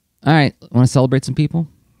right. Want to celebrate some people?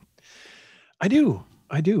 I do.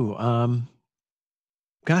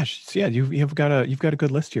 Gosh, so yeah, you've got a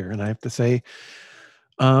good list here, and I have to say,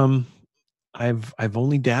 I've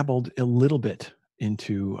only dabbled a little bit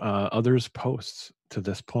into others' posts to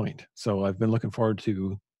this point, so I've been looking forward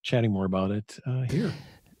to chatting more about it here.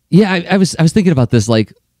 Yeah, I was thinking about this,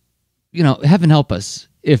 like, heaven help us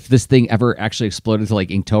if this thing ever actually exploded to like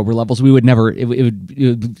Inktober levels. We would never. It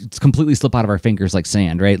would completely slip out of our fingers like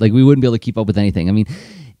sand, right? Like we wouldn't be able to keep up with anything. I mean,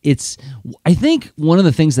 I think one of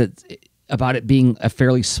the things that about it being a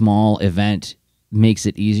fairly small event makes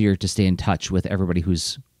it easier to stay in touch with everybody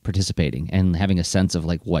who's participating and having a sense of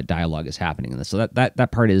like what dialogue is happening in this. So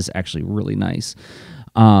that part is actually really nice.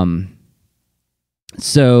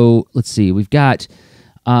 So let's see. We've got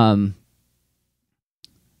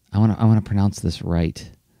I want to pronounce this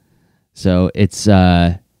right. So it's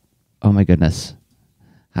oh my goodness.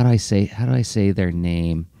 How do I say their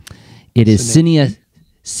name? It is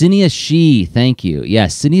Cinia She. Thank you.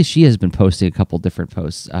 Yes, Cinia She has been posting a couple different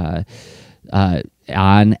posts on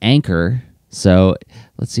Anchor. So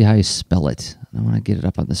let's see how you spell it. I want to get it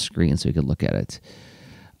up on the screen so we can look at it.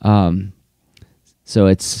 So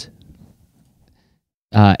it's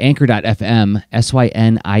Anchor.fm,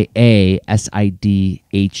 SYNIASIDHE.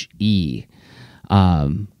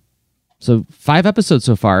 So 5 episodes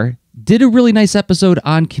so far. Did a really nice episode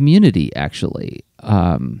on community, actually.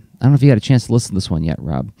 I don't know if you had a chance to listen to this one yet,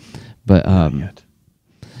 Rob, but Not yet.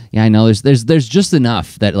 Yeah, I know there's just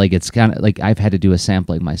enough that like it's kind of like I've had to do a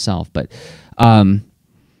sampling myself, but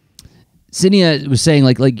Cinia was saying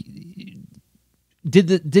like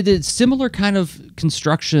did a similar kind of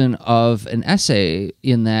construction of an essay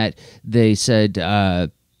in that they said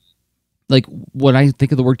like when I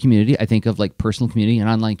think of the word community, I think of like personal community and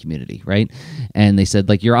online community, right? And they said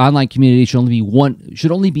like your online community should only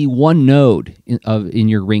be one node in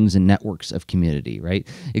your rings and networks of community, right?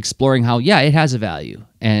 Exploring how it has a value,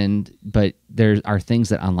 but there are things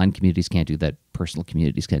that online communities can't do that personal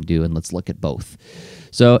communities can do, and let's look at both.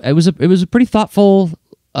 So it was a pretty thoughtful.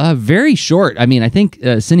 Very short. I mean, I think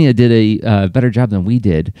Cinia did a better job than we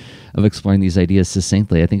did of exploring these ideas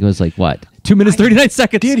succinctly. I think it was like, 2 minutes, 39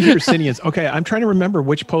 seconds. I did hear Cinia's. Okay, I'm trying to remember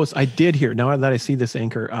which post I did hear. Now that I see this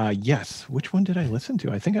Anchor, yes. Which one did I listen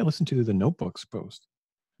to? I think I listened to the Notebooks post.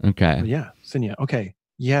 Okay. Yeah, Cinia. Okay,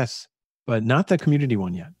 yes, but not the community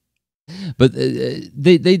one yet. But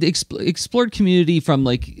they explored community from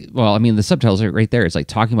like, well, I mean, the subtitles are right there. It's like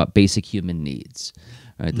talking about basic human needs,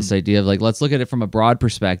 right? This idea of like, let's look at it from a broad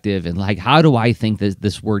perspective and like, how do I think that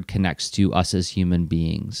this word connects to us as human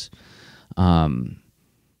beings?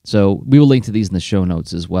 So we will link to these in the show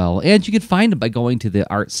notes as well. And you can find them by going to the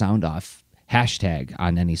Art Soundoff hashtag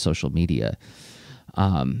on any social media.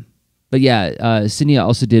 But yeah, Cinia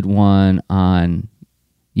also did one on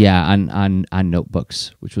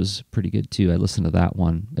notebooks, which was pretty good too. I listened to that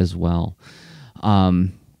one as well.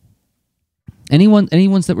 Any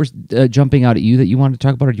ones that were jumping out at you that you want to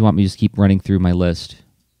talk about, or do you want me to just keep running through my list?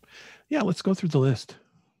 Yeah, let's go through the list.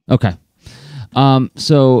 Okay.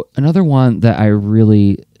 So another one that I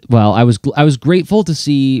was grateful to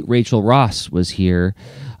see Rachel Ross was here,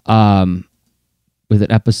 with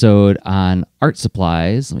an episode on art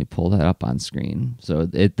supplies. Let me pull that up on screen. So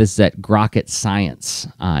this is at Grocket Science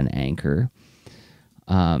on Anchor.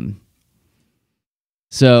 Rachel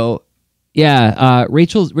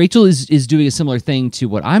is doing a similar thing to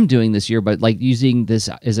what I'm doing this year, but like using this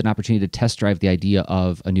as an opportunity to test drive the idea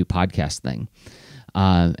of a new podcast thing.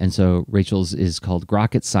 And so Rachel's is called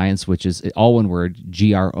Grocket Science, which is all one word,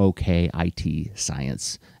 GROKIT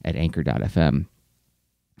Science at anchor.fm.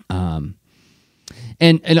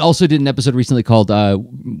 And also did an episode recently called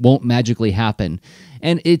Won't Magically Happen.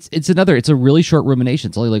 And it's a really short rumination.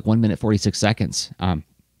 It's only like 1 minute, 46 seconds.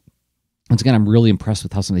 Once again, I'm really impressed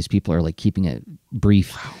with how some of these people are like keeping it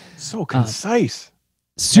brief. Wow, so concise.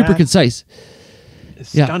 Super concise. It's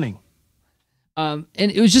stunning. And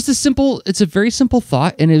it was just it's a very simple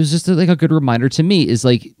thought. And it was just like a good reminder to me is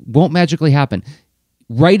like, won't magically happen.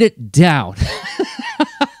 Write it down.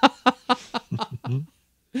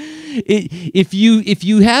 If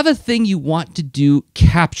you have a thing you want to do,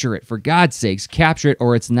 capture it. For God's sakes, capture it,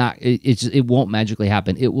 or it's not. It won't magically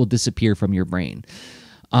happen. It will disappear from your brain.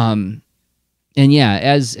 And yeah,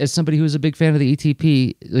 as somebody who is a big fan of the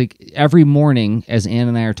ETP, like every morning, as Ann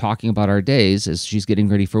and I are talking about our days, as she's getting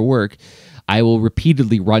ready for work, I will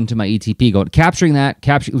repeatedly run to my ETP, going capturing that.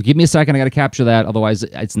 Give me a second. I got to capture that. Otherwise,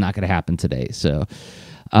 it's not going to happen today. So,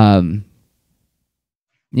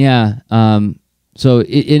 So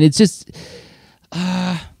it's just,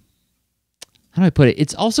 how do I put it?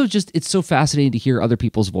 It's also just, it's so fascinating to hear other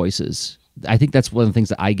people's voices. I think that's one of the things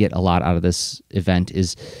that I get a lot out of this event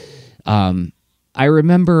is, I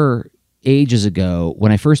remember ages ago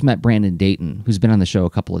when I first met Brandon Dayton, who's been on the show a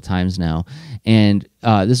couple of times now. And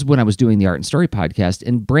this is when I was doing the Art and Story podcast.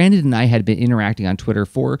 And Brandon and I had been interacting on Twitter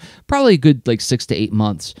for probably a good like 6 to 8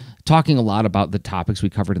 months, talking a lot about the topics we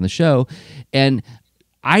covered in the show. And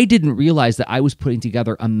I didn't realize that I was putting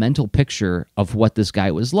together a mental picture of what this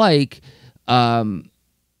guy was like,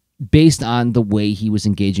 based on the way he was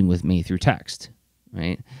engaging with me through text,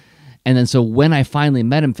 right? And then so when I finally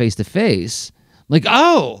met him face to face, like,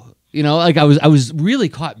 oh, like I was really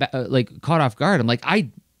caught off guard. I'm like, I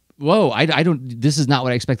don't. This is not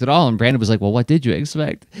what I expected at all. And Brandon was like, well, what did you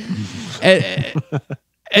expect? and,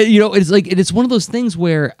 it's like it's one of those things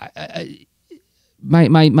where.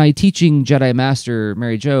 My teaching Jedi master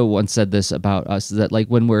Mary Jo once said this about us, that like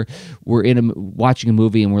when we're watching a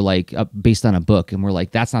movie and we're like based on a book and we're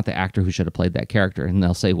like, that's not the actor who should have played that character, and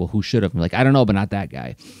they'll say, well, who should have? I'm like, I don't know, but not that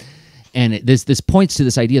guy. And this points to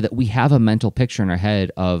this idea that we have a mental picture in our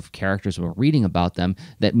head of characters when we're reading about them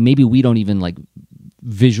that maybe we don't even like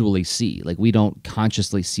visually see, like we don't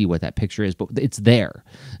consciously see what that picture is, but it's there.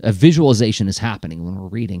 A visualization is happening when we're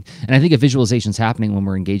reading, and I think a visualization is happening when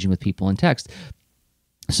we're engaging with people in text.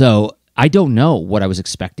 So I don't know what I was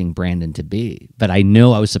expecting Brandon to be, but I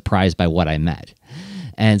know I was surprised by what I met.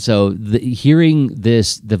 And so hearing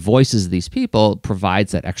the voices of these people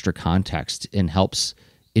provides that extra context and helps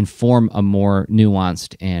inform a more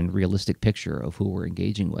nuanced and realistic picture of who we're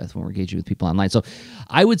engaging with when we're engaging with people online. So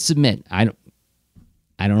I would submit, I don't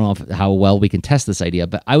know how well we can test this idea,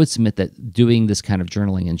 but I would submit that doing this kind of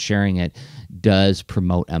journaling and sharing it does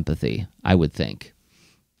promote empathy, I would think.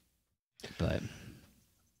 But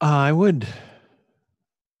I would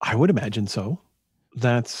imagine so.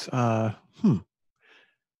 That's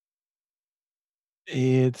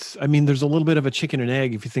it's, I mean, there's a little bit of a chicken and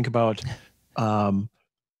egg if you think about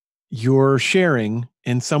you're sharing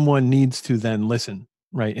and someone needs to then listen,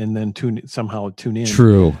 right? And then somehow tune in.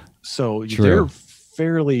 True. So they're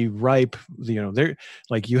fairly ripe, they're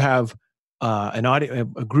like, you have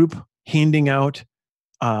a group handing out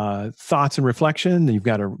thoughts and reflection, and you've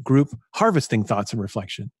got a group harvesting thoughts and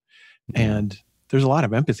reflection. And there's a lot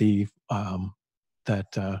of empathy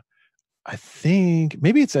that I think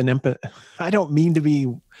maybe it's an empathy. I don't mean to be,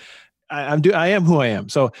 I am who I am.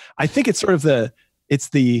 So I think it's sort of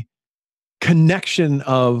connection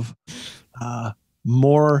of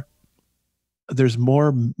there's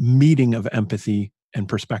more meeting of empathy and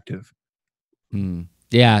perspective.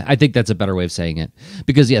 Yeah, I think that's a better way of saying it.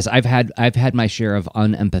 Because yes, I've had my share of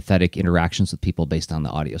unempathetic interactions with people based on the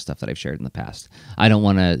audio stuff that I've shared in the past. I don't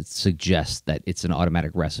want to suggest that it's an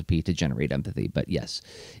automatic recipe to generate empathy, but yes,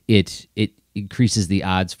 it increases the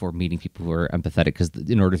odds for meeting people who are empathetic, because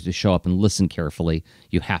in order to show up and listen carefully,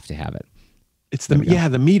 you have to have it. It's the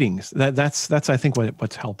meetings. That's I think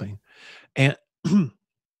what's helping. And and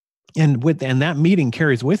that meeting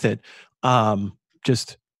carries with it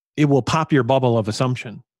just it will pop your bubble of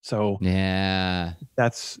assumption. So yeah,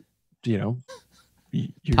 that's,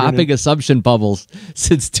 popping assumption bubbles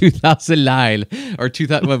since 2009 or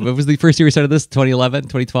 2000. What was the first year we started this? 2011,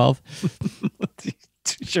 2012?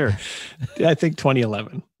 Sure. I think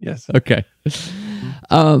 2011. Yes. Okay.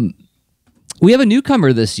 We have a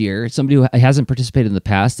newcomer this year, somebody who hasn't participated in the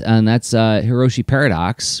past, and that's Hiroshi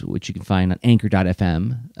Paradox, which you can find on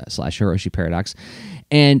anchor.fm/Hiroshi Paradox.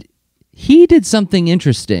 And he did something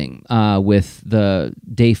interesting with the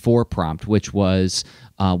day 4 prompt, which was,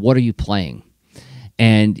 what are you playing?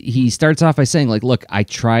 And he starts off by saying, like, look, I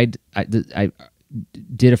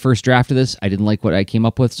did a first draft of this. I didn't like what I came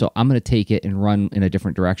up with, so I'm going to take it and run in a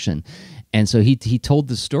different direction. And so he told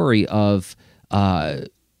the story of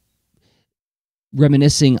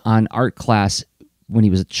reminiscing on art class when he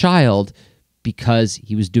was a child, because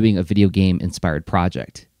he was doing a video game inspired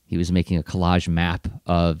project. He was making a collage map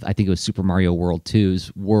of, I think it was Super Mario World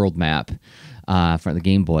 2's world map from the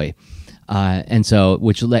Game Boy. And so,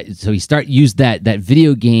 he used that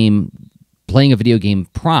video game, playing a video game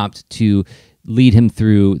prompt to lead him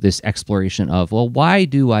through this exploration of, well, why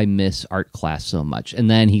do I miss art class so much?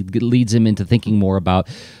 And then he leads him into thinking more about,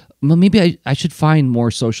 well, maybe I should find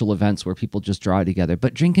more social events where people just draw together,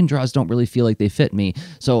 but drink and draws don't really feel like they fit me.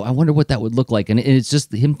 So I wonder what that would look like. And it's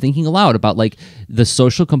just him thinking aloud about, like, the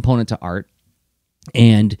social component to art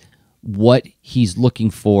and what he's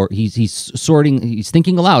looking for. He's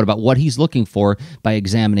thinking aloud about what he's looking for by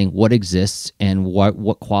examining what exists and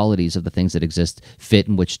what qualities of the things that exist fit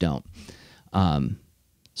and which don't.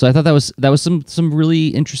 So I thought that was some really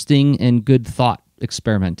interesting and good thought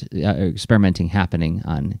experimenting happening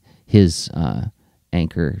on his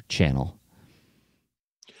Anchor channel.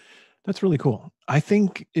 That's really cool. I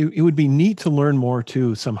think it would be neat to learn more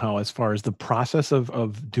too, somehow, as far as the process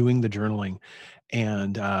of doing the journaling,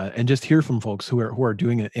 and just hear from folks who are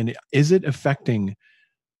doing it. And is it affecting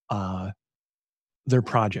their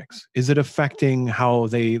projects? Is it affecting how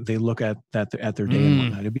they look at their day and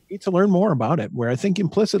whatnot? It'd be neat to learn more about it, where I think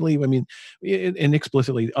implicitly, I mean, and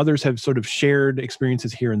explicitly, others have sort of shared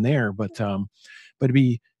experiences here and there, but it'd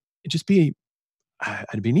be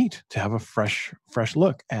neat to have a fresh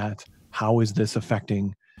look at how is this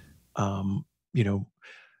affecting,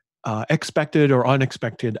 expected or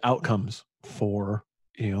unexpected outcomes for,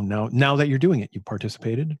 now that you're doing it, you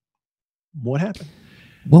participated, what happened?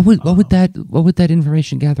 What would that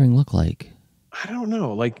information gathering look like? I don't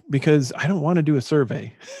know, because I don't want to do a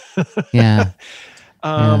survey. Yeah.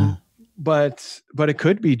 But it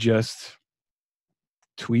could be just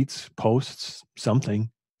tweets, posts,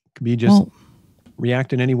 something. It could be just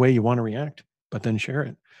react in any way you want to react, but then share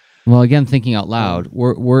it. Well, again, thinking out loud,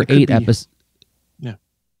 we're 8 episodes. Yeah.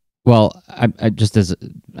 Well, I'm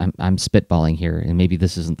spitballing here, and maybe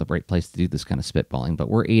this isn't the right place to do this kind of spitballing, but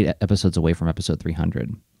we're 8 episodes away from episode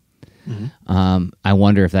 300. Mm-hmm. I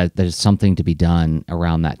wonder if there's something to be done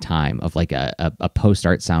around that time of, like, a post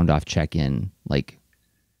Art Soundoff check-in,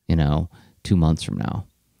 2 months from now,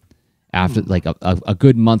 after like a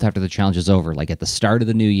good month after the challenge is over, like at the start of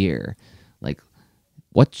the new year, like,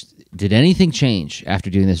 what did anything change after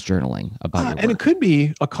doing this journaling about your work? And it could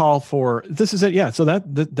be a call for, this is it. Yeah. So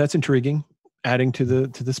that's intriguing, adding to the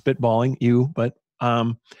spitballing but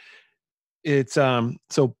it's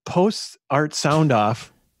so post Art Soundoff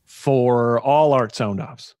for all Art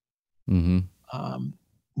Soundoffs. Mm-hmm.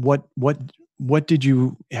 What did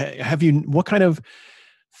you what kind of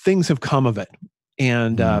things have come of it?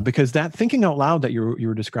 And because that thinking out loud that you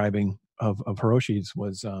were describing of Hiroshi's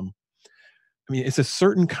was, it's a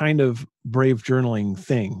certain kind of brave journaling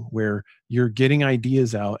thing where you're getting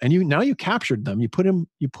ideas out, and you captured them, you put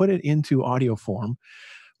it into audio form,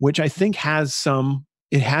 which I think has some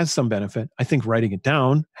benefit. I think writing it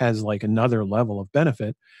down has, like, another level of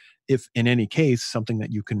benefit, if in any case something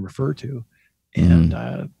that you can refer to. And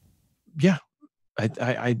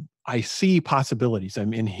I see possibilities. I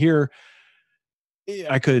mean, here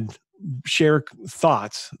I could share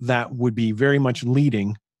thoughts that would be very much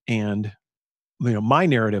leading and my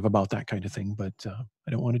narrative about that kind of thing, but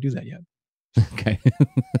I don't want to do that yet. Okay.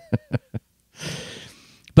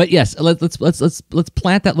 But yes, let's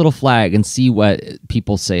plant that little flag and see what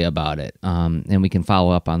people say about it, and we can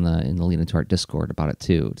follow up in the Lean Into Art Discord about it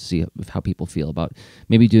too, to see how people feel about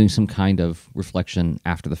maybe doing some kind of reflection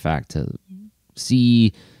after the fact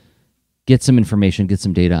to get some information, get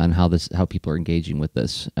some data on how people are engaging with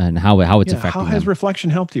this and how it's affecting them. How has reflection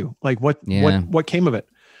helped you? Like what came of it?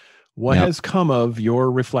 What has come of your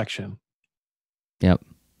reflection? Yep.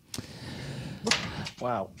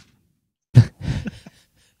 Wow.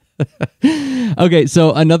 Okay,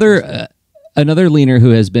 so another leaner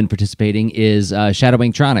who has been participating is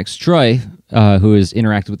Shadowwingtronics. Troy, who has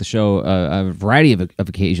interacted with the show a variety of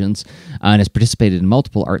occasions and has participated in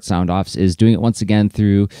multiple Art Soundoffs, is doing it once again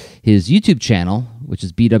through his YouTube channel, which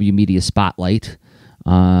is BW Media Spotlight.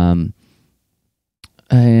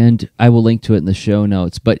 And I will link to it in the show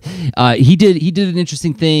notes. But he did an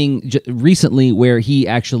interesting thing recently where he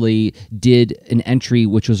actually did an entry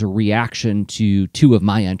which was a reaction to 2 of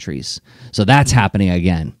my entries. So that's happening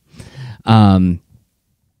again.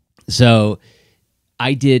 So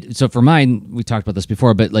for mine, we talked about this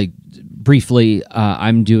before, but like briefly,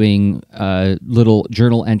 I'm doing little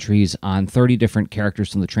journal entries on 30 different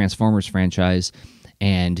characters from the Transformers franchise,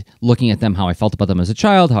 and looking at them, how I felt about them as a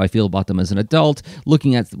child, how I feel about them as an adult,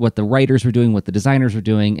 looking at what the writers were doing, what the designers were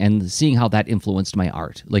doing, and seeing how that influenced my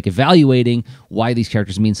art. Like evaluating why these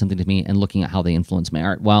characters mean something to me and looking at how they influence my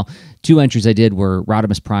art. Well, 2 entries I did were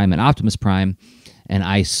Rodimus Prime and Optimus Prime, and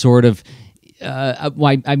I sort of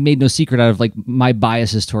I made no secret out of like my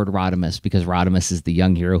biases toward Rodimus, because Rodimus is the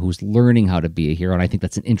young hero who's learning how to be a hero, and I think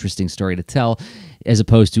that's an interesting story to tell, as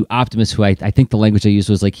opposed to Optimus, who I think the language I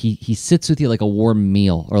used was like he sits with you like a warm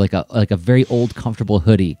meal, or like a very old comfortable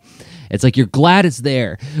hoodie. It's like you're glad it's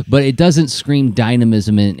there, but it doesn't scream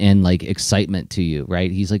dynamism and like excitement to you,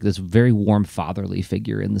 right? He's like this very warm fatherly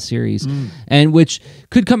figure in the series, and which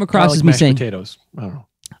could come across as me saying potatoes. I don't know.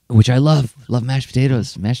 Which I love mashed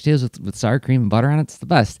potatoes with sour cream and butter on it. It's the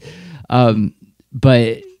best.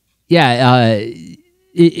 But yeah,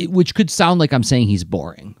 which could sound like I'm saying he's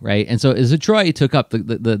boring, right? And so as Troy took up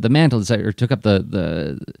the mantle, or took up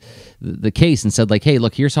the case and said like, hey,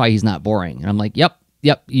 look, here's why he's not boring. And I'm like, yep.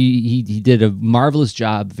 He did a marvelous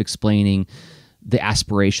job of explaining the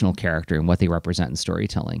aspirational character and what they represent in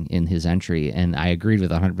storytelling in his entry, and I agreed with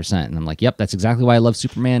 100%. And I'm like, yep, that's exactly why I love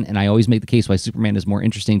Superman, and I always make the case why Superman is more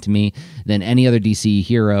interesting to me than any other DC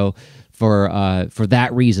hero for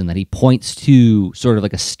that reason, that he points to sort of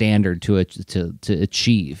like a standard to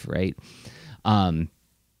achieve, right? And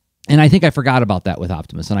I think I forgot about that with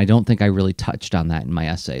Optimus, and I don't think I really touched on that in my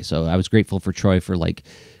essay. So I was grateful for Troy for like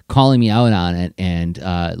calling me out on it and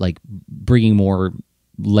like bringing more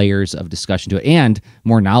layers of discussion to it and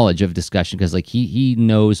more knowledge of discussion, because like he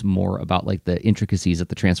knows more about like the intricacies of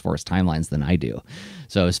the Transformers timelines than I do.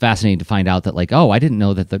 So it's fascinating to find out that like, oh, I didn't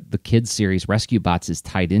know that the kids series Rescue Bots is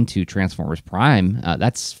tied into Transformers Prime.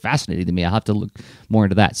 That's fascinating to me. I'll have to look more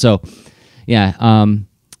into that. So yeah,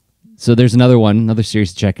 so there's another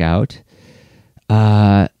series to check out.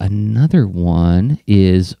 Another one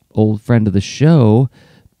is old friend of the show,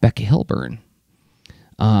 Becca Hilburn.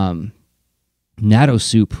 Natto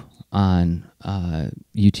Soup on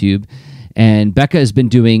YouTube, and Becca has been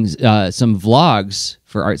doing some vlogs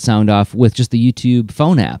for Art Soundoff with just the YouTube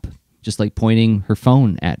phone app, just like pointing her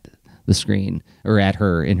phone at the screen or at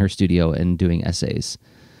her in her studio and doing essays.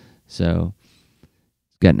 So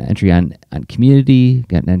got an entry on community,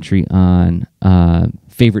 got an entry on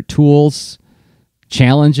favorite tools,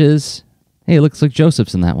 challenges. Hey, it looks like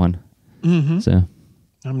Joseph's in that one. Mm-hmm. So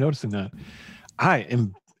I'm noticing that.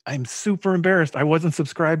 I'm super embarrassed. I wasn't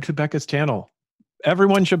subscribed to Becca's channel.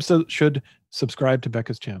 Everyone should subscribe to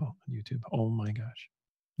Becca's channel on YouTube. Oh my gosh.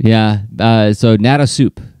 Yeah. So Natto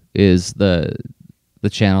Soup is the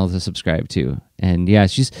channel to subscribe to, and yeah,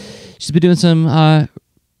 she's been doing some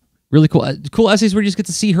really cool essays where you just get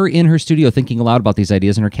to see her in her studio thinking aloud about these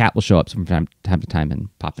ideas, and her cat will show up from time to time and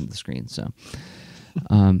pop into the screen. So,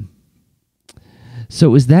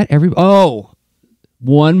 so is that every? Oh.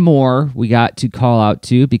 One more we got to call out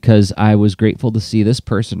to, because I was grateful to see this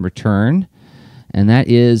person return, and that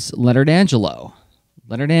is Leonard Angelo.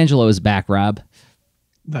 Leonard Angelo is back, Rob.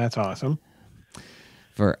 That's awesome.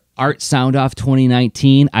 For Art Soundoff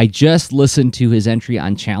 2019, I just listened to his entry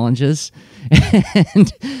on challenges,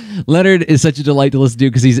 and Leonard is such a delight to listen to,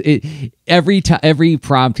 because every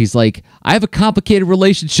prompt he's like, I have a complicated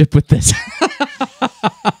relationship with this.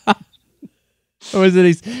 Or is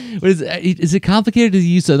it complicated to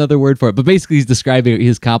use another word for it? But basically he's describing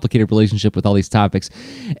his complicated relationship with all these topics.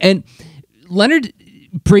 And Leonard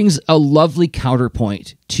brings a lovely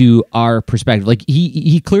counterpoint to our perspective. Like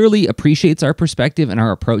he clearly appreciates our perspective and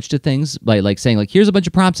our approach to things by like saying like, here's a bunch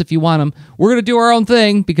of prompts if you want them. We're going to do our own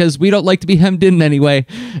thing because we don't like to be hemmed in anyway.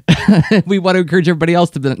 We want to encourage everybody else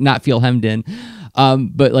to not feel hemmed in.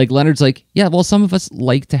 But like Leonard's like, yeah, well, some of us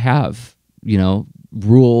like to have,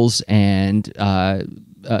 rules and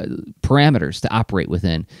parameters to operate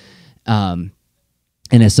within. And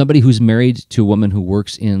as somebody who's married to a woman who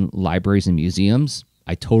works in libraries and museums,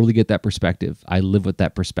 I totally get that perspective. I live with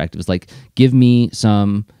that perspective. It's like, give me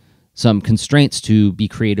some constraints to be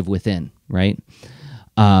creative within, right?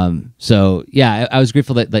 So yeah, I was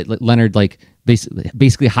grateful that Leonard like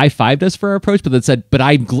basically high-fived us for our approach, but then said, "But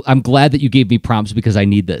I'm glad that you gave me prompts because I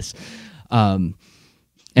need this."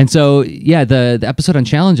 And so, yeah, the episode on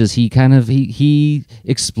challenges, he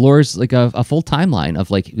explores like a full timeline of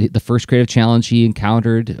like the first creative challenge he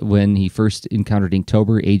encountered when he first encountered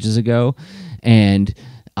Inktober ages ago, and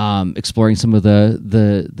exploring some of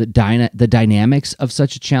the dynamics of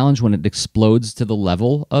such a challenge when it explodes to the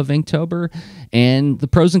level of Inktober, and the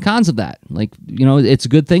pros and cons of that. Like, it's a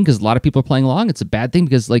good thing because a lot of people are playing along. It's a bad thing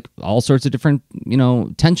because like all sorts of different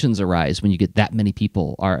tensions arise when you get that many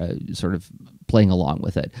people are sort of playing along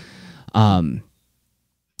with it. And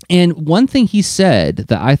one thing he said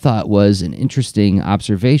that I thought was an interesting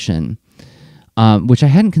observation, which I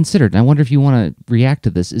hadn't considered, and I wonder if you want to react to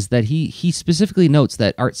this, is that he specifically notes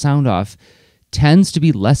that Art Soundoff tends to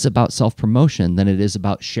be less about self-promotion than it is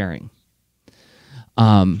about sharing.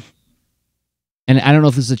 And I don't know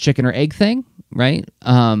if this is a chicken or egg thing, right?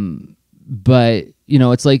 But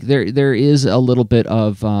it's like there is a little bit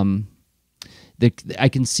of I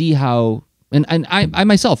can see how. And I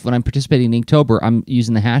myself, when I'm participating in Inktober, I'm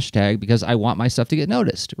using the hashtag because I want my stuff to get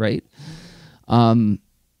noticed, right? And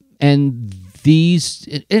I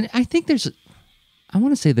think I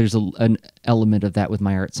want to say there's an element of that with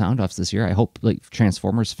my Art Soundoffs this year. I hope like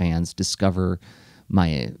Transformers fans discover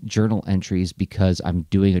my journal entries because I'm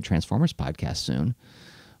doing a Transformers podcast soon.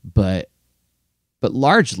 But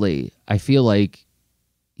largely, I feel like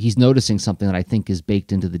he's noticing something that I think is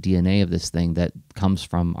baked into the DNA of this thing that comes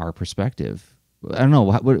from our perspective. I don't know.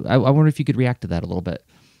 I wonder if you could react to that a little bit.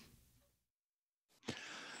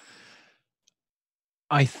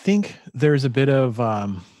 I think there's a bit of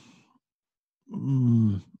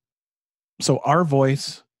so our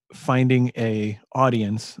voice finding a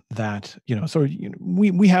audience that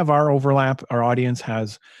we have our overlap. Our audience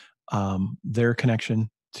has their connection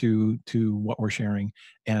to what we're sharing,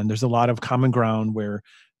 and there's a lot of common ground where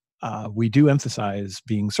we do emphasize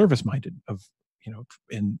being service-minded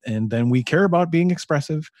and then we care about being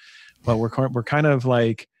expressive, but we're kind of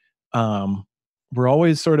like we're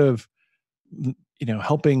always sort of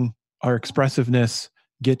helping our expressiveness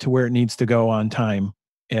get to where it needs to go on time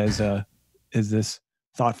as this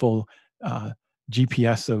thoughtful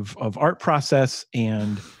GPS of art process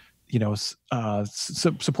and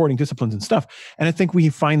supporting disciplines and stuff. And I think we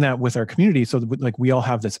find that with our community. So like we all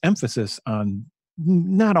have this emphasis on,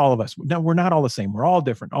 not all of us. No, we're not all the same. We're all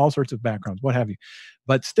different, all sorts of backgrounds, what have you.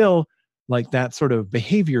 But still, like that sort of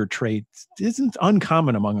behavior trait isn't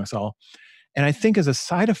uncommon among us all. And I think as a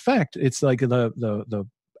side effect, it's like the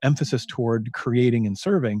emphasis toward creating and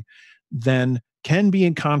serving then can be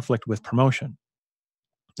in conflict with promotion.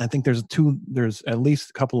 I think there's at least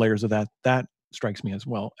a couple layers of that strikes me as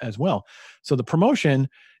well. So the promotion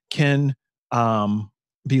can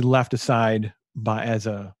be left aside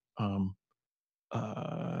to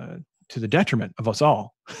the detriment of us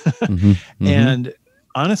all. Mm-hmm, mm-hmm. And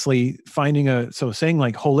honestly, saying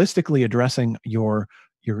like holistically addressing your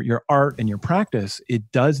art and your practice,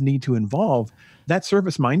 it does need to involve that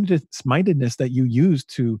service-mindedness that you use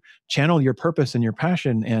to channel your purpose and your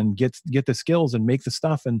passion and get the skills and make the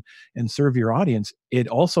stuff and serve your audience. It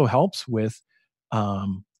also helps with,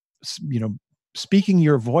 speaking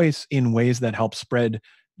your voice in ways that help spread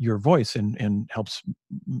your voice and helps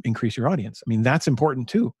increase your audience. I mean, that's important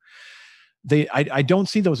too. I don't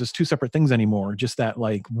see those as two separate things anymore. Just that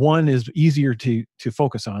like one is easier to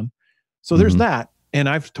focus on. So there's that. And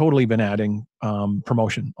I've totally been adding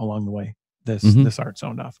promotion along the way, this Art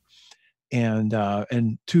Soundoff. And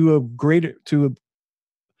to a greater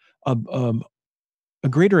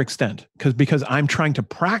extent, because I'm trying to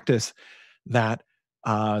practice that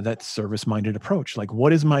service-minded approach. Like,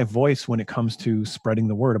 what is my voice when it comes to spreading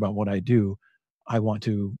the word about what I do? I want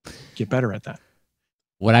to get better at that.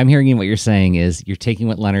 What I'm hearing in what you're saying is you're taking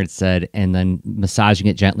what Leonard said and then massaging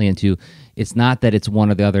it gently into, it's not that it's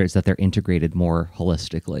one or the other, it's that they're integrated more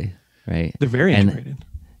holistically, right? They're very integrated.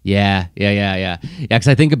 Yeah. Because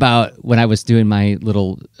I think about when I was doing my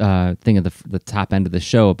little thing at the top end of the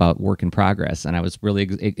show about work in progress, and I was really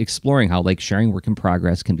exploring how like sharing work in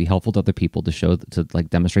progress can be helpful to other people to like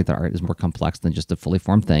demonstrate that art is more complex than just a fully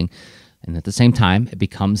formed thing, and at the same time, it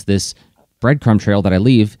becomes this breadcrumb trail that I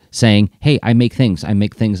leave saying, "Hey, I make things. I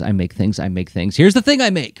make things. I make things. I make things. Here's the thing I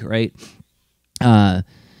make." Right.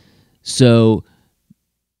 So.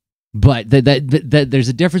 But that there's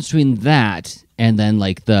a difference between that and then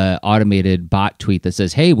like the automated bot tweet that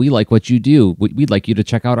says, "Hey, we like what you do. We'd like you to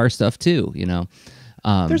check out our stuff too." You know,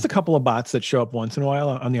 there's a couple of bots that show up once in a while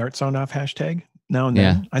on the Art Soundoff hashtag now and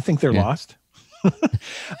then. I think they're lost.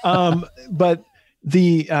 But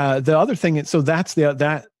the other thing is, so that's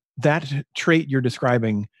that trait you're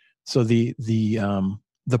describing. So the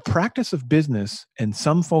practice of business and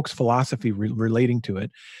some folks' philosophy relating to it.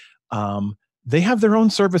 They have their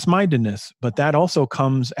own service mindedness, but that also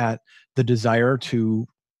comes at the desire to,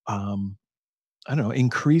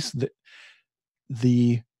 increase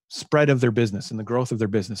the spread of their business and the growth of their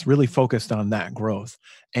business, really focused on that growth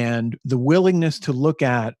and the willingness to look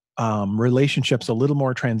at relationships a little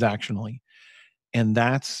more transactionally. And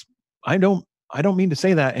I don't mean to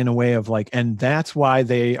say that in a way of like, and that's why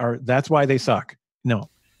they suck. No.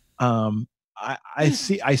 I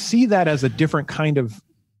see that as a different kind of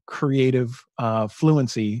creative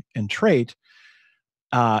fluency and trait.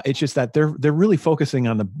 It's just that they're really focusing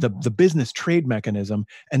on the business trade mechanism,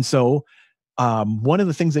 and so one of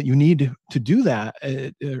the things that you need to do that,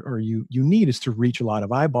 or you need, is to reach a lot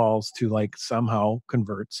of eyeballs to like somehow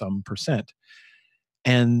convert some percent,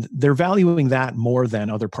 and they're valuing that more than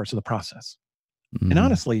other parts of the process. Mm-hmm. And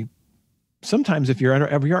honestly, sometimes if you're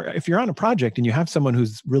on a project and you have someone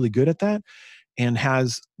who's really good at that, and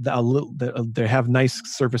has they have nice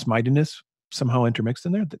service mindedness somehow intermixed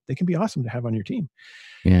in there, they can be awesome to have on your team.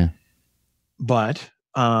 Yeah. But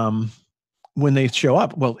when they show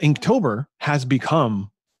up, well, Inktober has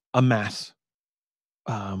become a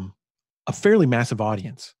fairly massive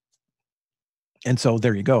audience. And so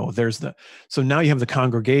there you go. So now you have the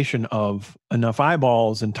congregation of enough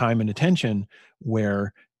eyeballs and time and attention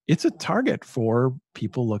where it's a target for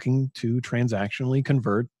people looking to transactionally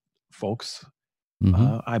convert folks'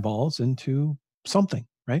 eyeballs into something,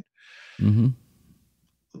 right? Mm-hmm.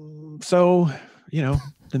 So,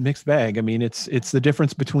 the mixed bag. I mean, it's the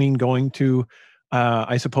difference between going to,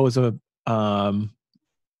 I suppose, a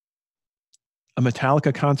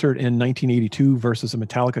Metallica concert in 1982 versus a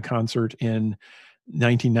Metallica concert in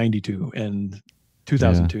 1992 and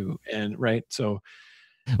 2002, and right. So,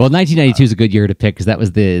 well, 1992 is a good year to pick because that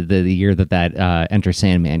was the year that Enter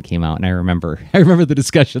Sandman came out, and I remember the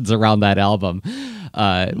discussions around that album.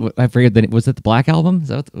 I forget was it the Black Album? Is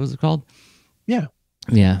that what was it called? Yeah.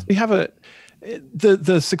 You have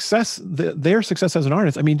the success, their success as an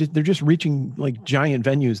artist. I mean, they're just reaching like giant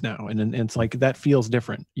venues now, and it's like that feels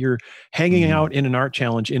different. You're hanging out in an art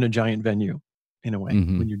challenge in a giant venue, in a way,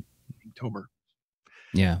 when you're in Inktober.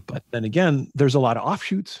 Yeah. But then again, there's a lot of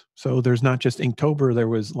offshoots. So there's not just Inktober. There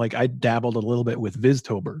was like, I dabbled a little bit with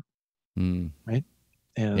Viztober, right?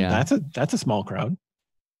 And that's a small crowd,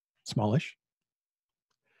 smallish.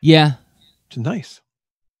 Yeah. Which is nice.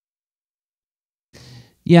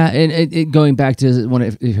 Yeah, and it going back to one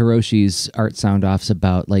of Hiroshi's Art Soundoffs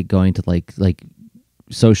about like going to like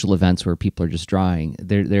social events where people are just drawing.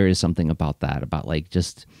 There is something about that, about like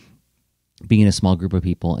just being in a small group of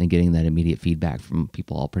people and getting that immediate feedback from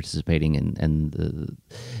people all participating, and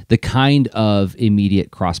the kind of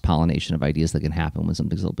immediate cross-pollination of ideas that can happen when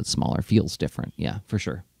something's a little bit smaller feels different. Yeah, for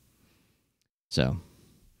sure. So.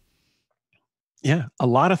 Yeah, a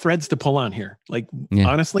lot of threads to pull on here. Like,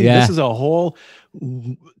 honestly, this is a whole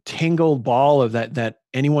tangled ball of that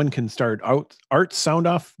anyone can start Art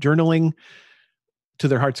Soundoff journaling to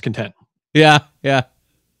their heart's content. Yeah.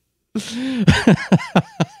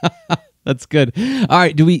 That's good. All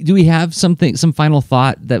right, do we have some final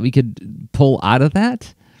thought that we could pull out of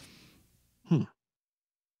that?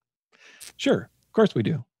 Sure. Of course we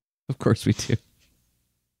do. That's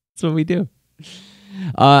what we do.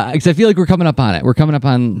 Because I feel like we're coming up on it. We're coming up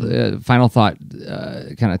on final thought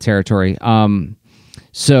kind of territory.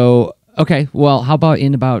 So, okay. Well, how about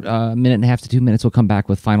in about a minute and a half to 2 minutes, we'll come back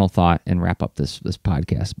with final thought and wrap up this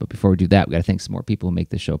podcast. But before we do that, we got to thank some more people who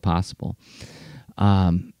make this show possible.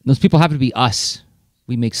 Those people happen to be us.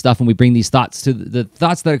 We make stuff and we bring these thoughts to the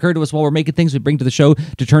thoughts that occur to us while we're making things we bring to the show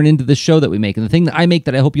to turn into the show that we make. And the thing that I make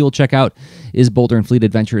that I hope you will check out is Boulder and Fleet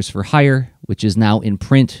Adventures for Hire, which is now in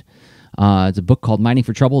print. It's a book called Mining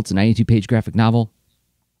for Trouble. It's a 92-page graphic novel,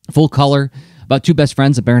 full color, about two best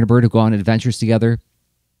friends, a bear and a bird, who go on adventures together.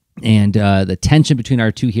 And the tension between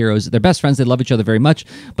our two heroes. They're best friends. They love each other very much.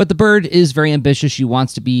 But the bird is very ambitious. She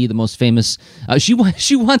wants to be the most famous. She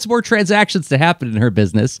wants more transactions to happen in her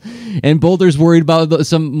business. And Boulder's worried about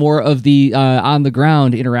some more of the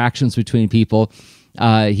on-the-ground interactions between people.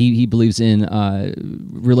 He believes in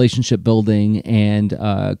relationship building and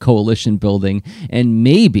coalition building, and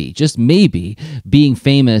maybe, just maybe, being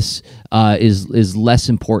famous is less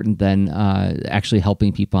important than actually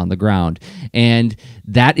helping people on the ground. And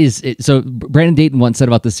that is it. So Brandon Dayton once said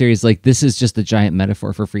about the series, like, this is just a giant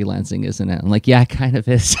metaphor for freelancing, isn't it? I'm like, yeah, it kind of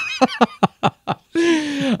is.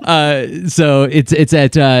 So it's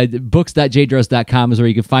at books.jdros.com is where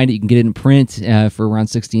you can find it. You can get it in print for around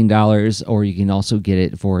 $16, or you can also get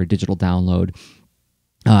it for digital download.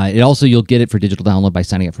 You'll get it for digital download by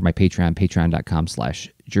signing up for my Patreon,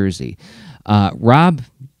 patreon.com/Jerzy. Rob,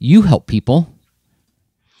 you help people.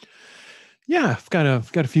 Yeah, I've got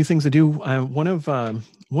a few things to do. One of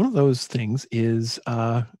those things is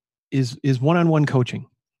one-on-one coaching,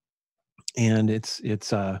 and it's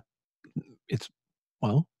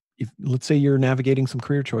well, let's say you're navigating some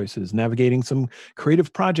career choices, navigating some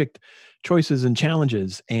creative project choices and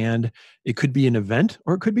challenges, and it could be an event,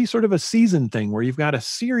 or it could be sort of a season thing where you've got a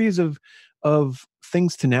series of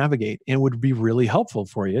things to navigate, and it would be really helpful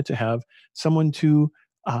for you to have someone to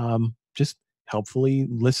just helpfully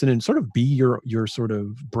listen and sort of be your sort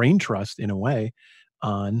of brain trust in a way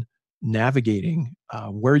on navigating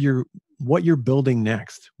what you're building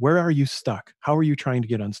next. Where are you stuck? How are you trying to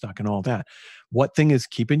get unstuck, and all that? What thing is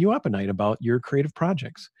keeping you up at night about your creative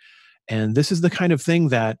projects? And this is the kind of thing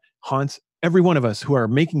that haunts every one of us who are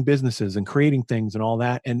making businesses and creating things and all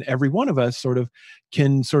that. And every one of us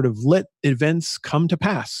can let events come to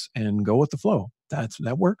pass and go with the flow.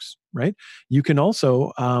 That works, right? You can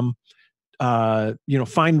also,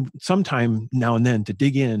 find some time now and then to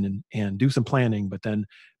dig in and do some planning, but then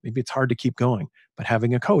maybe it's hard to keep going. But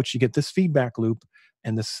having a coach, you get this feedback loop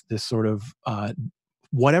and this sort of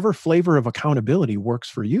whatever flavor of accountability works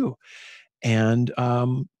for you, and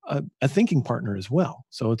a thinking partner as well.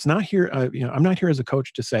 So it's not here. I'm not here as a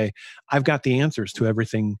coach to say I've got the answers to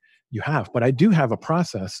everything you have, but I do have a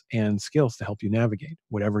process and skills to help you navigate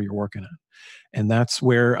whatever you're working on. And that's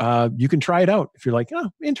where you can try it out if you're like, oh,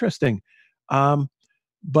 interesting.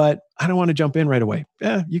 But I don't want to jump in right away.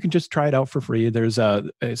 You can just try it out for free. There's a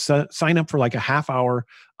sign up for like a half-hour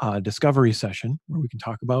discovery session where we can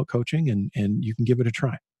talk about coaching, and you can give it a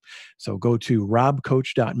try. So go to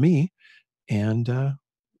robcoach.me and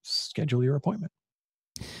schedule your appointment.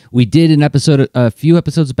 We did an episode a few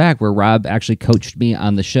episodes back where Rob actually coached me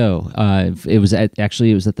on the show. It was at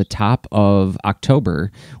the top of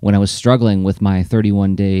October when I was struggling with my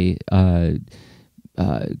 31-day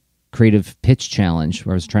creative pitch challenge,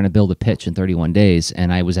 where I was trying to build a pitch in 31 days.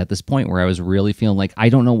 And I was at this point where I was really feeling like, I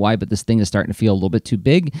don't know why, but this thing is starting to feel a little bit too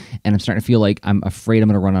big. And I'm starting to feel like I'm afraid I'm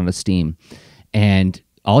going to run out of steam. And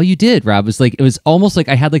all you did, Rob, was like, it was almost like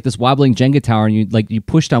I had like this wobbling Jenga tower, and you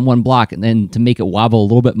pushed on one block, and then to make it wobble a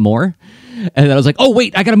little bit more. And then I was like, oh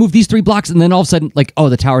wait, I got to move these 3 blocks. And then all of a sudden, like, oh,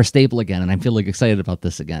 the tower's stable again. And I'm feeling excited about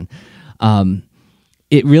this again.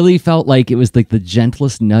 It really felt like it was like the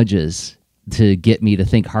gentlest nudges to get me to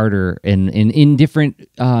think harder in different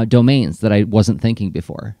domains that I wasn't thinking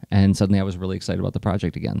before. And suddenly I was really excited about the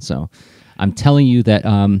project again. So I'm telling you that,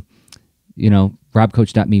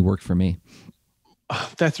 robcoach.me worked for me.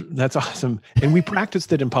 Oh, that's awesome. And we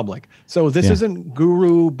practiced it in public. So this isn't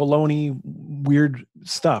guru baloney weird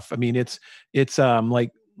stuff. I mean, it's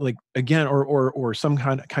like again, or some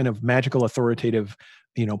kind of magical authoritative,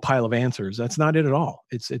 pile of answers. That's not it at all.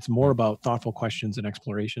 It's more about thoughtful questions and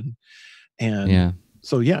exploration. And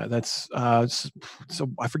that's so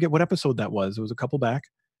I forget what episode that was. It was a couple back.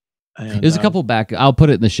 And, it was a couple back. I'll put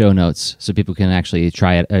it in the show notes so people can actually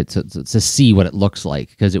try it to see what it looks like,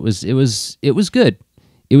 because it was good.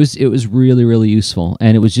 It was really, really useful,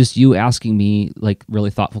 and it was just you asking me like really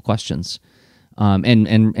thoughtful questions,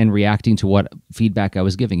 and reacting to what feedback I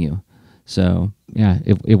was giving you. So yeah,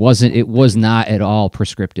 it was not at all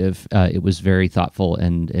prescriptive. It was very thoughtful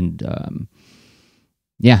and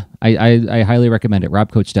I highly recommend it.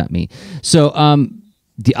 robcoach.me. So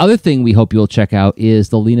the other thing we hope you'll check out is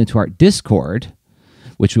the Lena to Art Discord,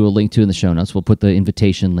 which we will link to in the show notes. We'll put the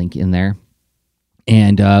invitation link in there.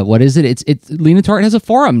 And what is it? It's Lena to Art has a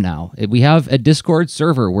forum now. We have a Discord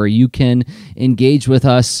server where you can engage with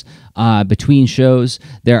us between shows.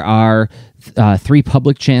 There are 3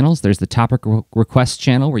 public channels. There's the topic request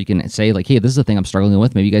channel where you can say like, hey, this is the thing I'm struggling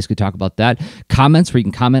with. Maybe you guys could talk about that. Comments where you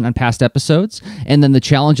can comment on past episodes. And then the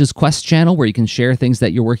challenges quest channel where you can share things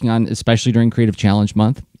that you're working on, especially during Creative Challenge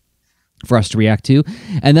Month. for us to react to.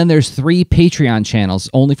 And then there's 3 Patreon channels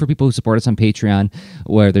only for people who support us on Patreon,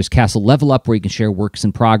 where there's Castle Level Up, where you can share works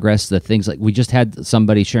in progress, the things like we just had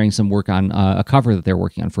somebody sharing some work on a cover that they're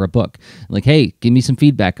working on for a book. Like, hey, give me some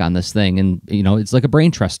feedback on this thing. And, it's like a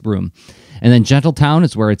brain trust room. And then Gentletown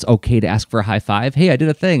is where it's okay to ask for a high five. Hey, I did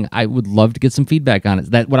a thing. I would love to get some feedback on it.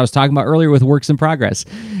 That what I was talking about earlier with works in progress.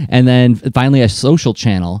 And then finally a social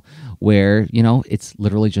channel where, it's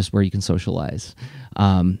literally just where you can socialize.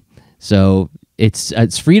 So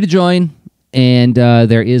it's free to join, and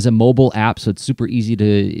there is a mobile app, so it's super easy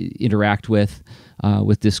to interact with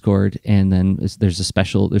Discord. And then there's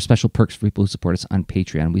special perks for people who support us on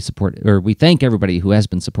Patreon. We thank everybody who has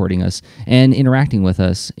been supporting us and interacting with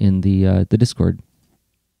us in the Discord.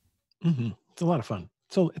 Mm-hmm. It's a lot of fun.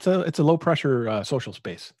 So it's a low pressure social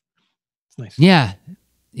space. It's nice. Yeah.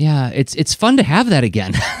 It's fun to have that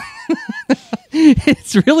again.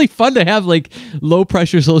 It's really fun to have like low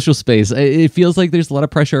pressure social space. It feels like there's a lot of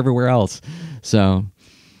pressure everywhere else. So,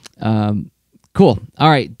 cool. All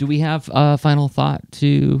right. Do we have a final thought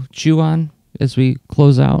to chew on as we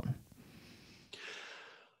close out?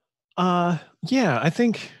 Yeah, I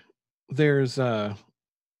think there's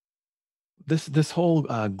this whole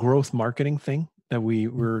growth marketing thing that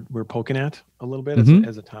we're poking at a little bit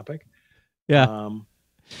as a topic. Yeah.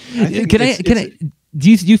 Do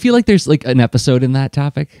you feel like there's like an episode in that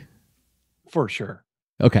topic? For sure.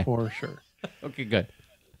 Okay. For sure. Okay, good.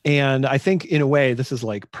 And I think in a way, this is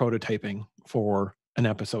like prototyping for an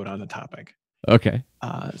episode on the topic. Okay.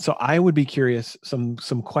 So I would be curious, some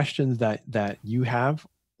questions that you have,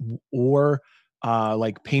 or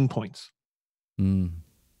like pain points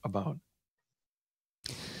about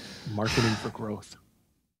marketing for growth.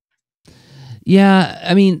 Yeah,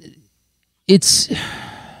 I mean,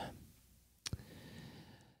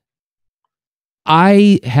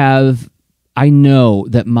 I know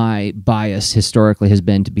that my bias historically has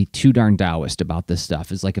been to be too darn Taoist about this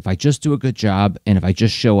stuff. It's like, if I just do a good job and if I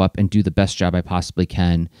just show up and do the best job I possibly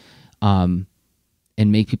can, and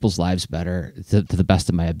make people's lives better to the best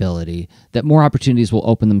of my ability, that more opportunities will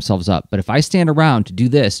open themselves up. But if I stand around to do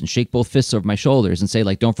this and shake both fists over my shoulders and say,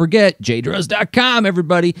 like, don't forget jdruz.com,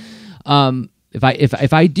 everybody.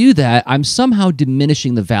 If I do that, I'm somehow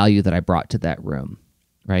diminishing the value that I brought to that room,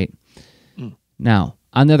 right? Now,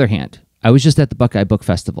 on the other hand, I was just at the Buckeye Book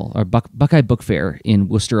Festival, or Buckeye Book Fair in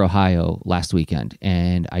Worcester, Ohio last weekend,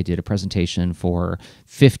 and I did a presentation for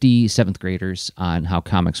 50 7th graders on how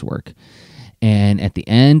comics work. And at the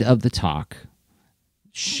end of the talk,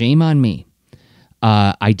 shame on me,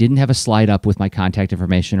 I didn't have a slide up with my contact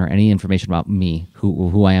information or any information about me,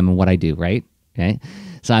 who I am and what I do, right? Okay.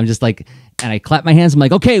 So I'm just like, and I clap my hands. I'm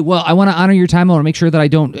like, okay, well, I want to honor your time. I want to make sure that I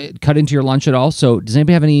don't cut into your lunch at all. So does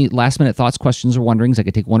anybody have any last minute thoughts, questions, or wonderings? I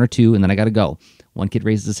could take 1 or 2, and then I got to go. One kid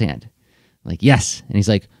raises his hand. I'm like, yes. And he's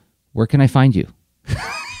like, where can I find you?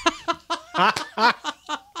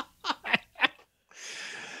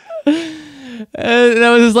 And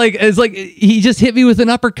I was just like, it's like he just hit me with an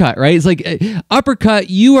uppercut, right? It's like, uppercut,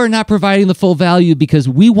 you are not providing the full value because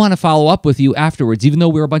we want to follow up with you afterwards. Even though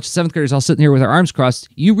we were a bunch of 7th graders all sitting here with our arms crossed,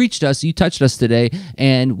 you reached us, you touched us today,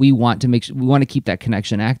 and we want to keep that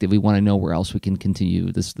connection active. We want to know where else we can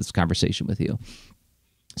continue this conversation with you.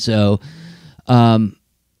 So,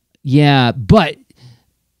 yeah, but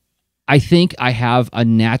I think I have a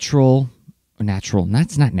natural,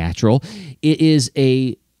 that's not natural. It is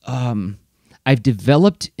I've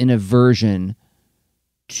developed an aversion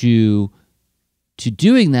to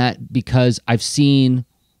doing that because I've seen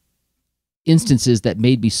instances that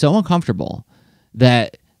made me so uncomfortable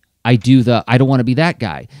that I don't want to be that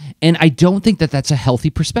guy. And I don't think that that's a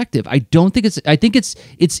healthy perspective. I think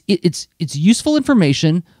it's useful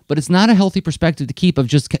information, but it's not a healthy perspective to keep, of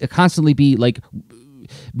just constantly be like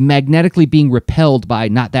magnetically being repelled by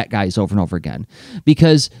not that guys over and over again,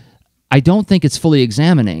 because I don't think it's fully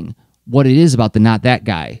examining what it is about the not that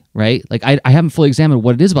guy, right? Like I haven't fully examined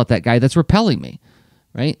what it is about that guy that's repelling me,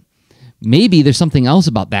 right? Maybe there's something else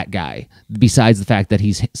about that guy besides the fact that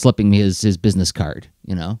he's slipping me his business card,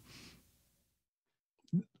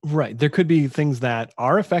 Right. There could be things that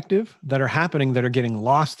are effective, that are happening, that are getting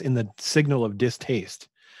lost in the signal of distaste.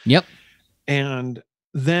 Yep. And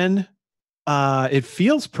then it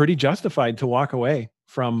feels pretty justified to walk away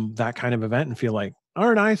from that kind of event and feel like,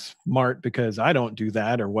 aren't I smart because I don't do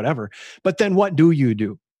that or whatever? But then what do you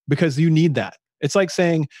do? Because you need that. It's like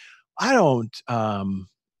saying, I don't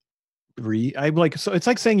breathe. So it's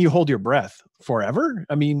like saying you hold your breath forever.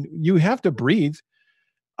 I mean, you have to breathe.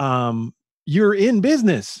 You're in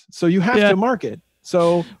business, so you have to market.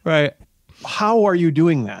 So right. how are you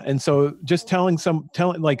doing that? And so just telling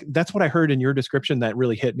like, that's what I heard in your description that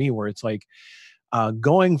really hit me, where it's like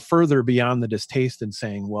going further beyond the distaste and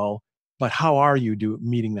saying, well, but how are you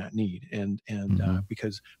meeting that need? And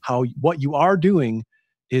because what you are doing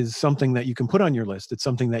is something that you can put on your list. It's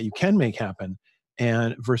something that you can make happen,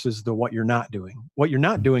 and versus what you're not doing. What you're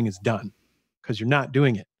not doing is done because you're not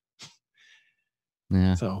doing it.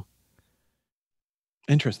 Yeah. So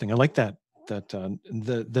interesting. I like that.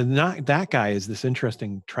 The not that guy is this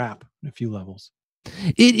interesting trap in a few levels.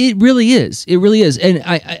 It really is. It really is. And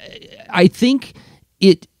I think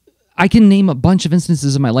I can name a bunch of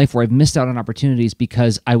instances in my life where I've missed out on opportunities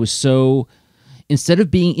because I was so, instead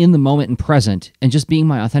of being in the moment and present and just being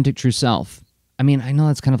my authentic true self. I mean, I know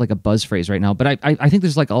that's kind of like a buzz phrase right now, but I think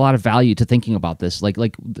there's like a lot of value to thinking about this. Like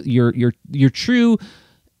your true,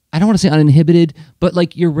 I don't want to say uninhibited, but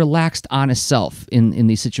like your relaxed, honest self in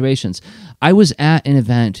these situations. I was at an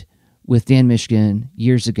event with Dan Mishkin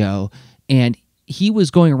years ago, and he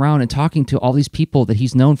was going around and talking to all these people that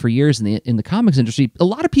he's known for years in the comics industry. A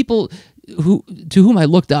lot of people to whom I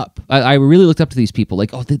looked up. I really looked up to these people.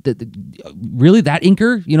 Like, oh, really, that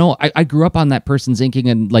inker? You know, I grew up on that person's inking,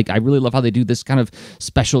 and like I really love how they do this kind of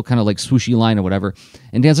special kind of like swooshy line or whatever.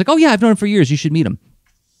 And Dan's like, oh yeah, I've known him for years. You should meet him.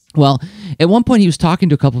 Well, at one point he was talking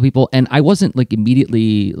to a couple of people, and I wasn't like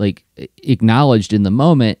immediately like acknowledged in the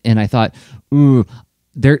moment, and I thought, ooh,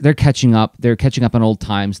 they're catching up. They're catching up on old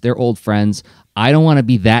times. They're old friends. I don't want to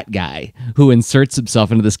be that guy who inserts himself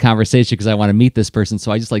into this conversation because I want to meet this person. So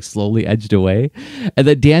I just like slowly edged away. And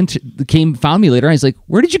then Dan found me later. And he's like,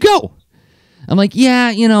 where did you go? I'm like, yeah,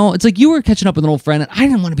 you know, it's like you were catching up with an old friend and I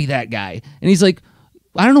didn't want to be that guy. And he's like,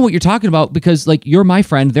 I don't know what you're talking about because like you're my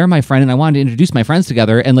friend, they're my friend, and I wanted to introduce my friends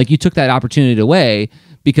together. And like you took that opportunity away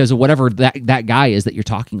because of whatever that guy is that you're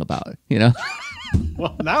talking about, you know?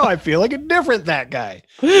 Well, now I feel like a different that guy.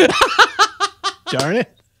 Darn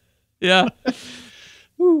it. Yeah.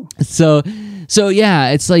 So yeah,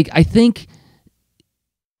 it's like I think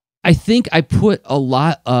I put a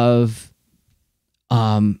lot of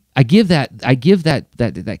I give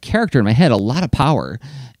that character in my head a lot of power,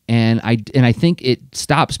 and I think it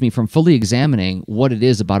stops me from fully examining what it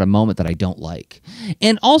is about a moment that I don't like.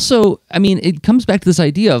 And also, I mean, it comes back to this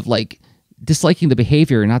idea of like disliking the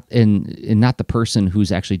behavior and not the person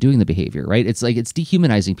who's actually doing the behavior, right? It's like it's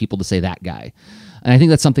dehumanizing people to say that guy. And I think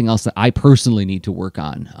that's something else that I personally need to work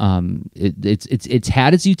on. It's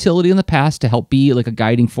had its utility in the past to help be like a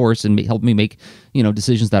guiding force and help me make, you know,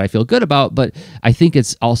 decisions that I feel good about. But I think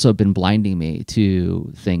it's also been blinding me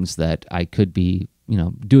to things that I could be, you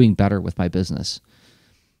know, doing better with my business.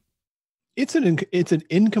 It's an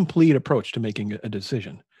incomplete approach to making a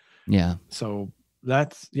decision. Yeah. So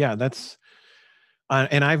that's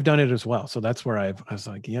and I've done it as well. So that's where I was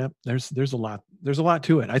like, yeah, there's a lot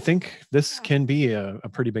to it. I think this can be a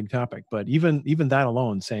pretty big topic, but even that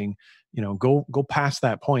alone, saying, you know, go past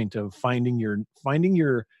that point of finding your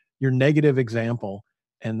negative example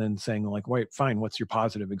and then saying like, wait, fine. What's your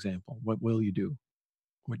positive example? What will you do?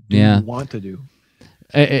 What do you want to do?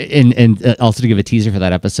 And also to give a teaser for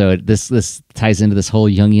that episode, this ties into this whole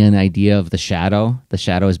Jungian idea of the shadow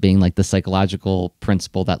as being like the psychological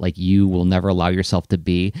principle that like you will never allow yourself to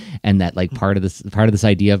be, and that like part of this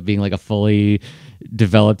idea of being like a fully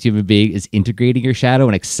developed human being is integrating your shadow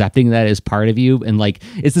and accepting that as part of you. And like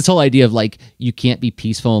it's this whole idea of like you can't be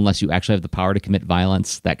peaceful unless you actually have the power to commit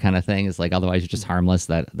violence. That kind of thing is like otherwise you're just harmless.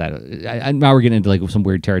 Now we're getting into like some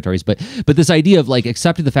weird territories, but this idea of like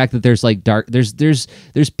accepting the fact that there's like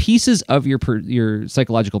there's pieces of your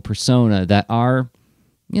psychological persona that are,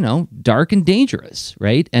 you know, dark and dangerous,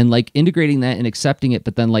 right? And like integrating that and accepting it,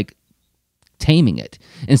 but then like taming it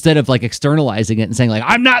instead of like externalizing it and saying like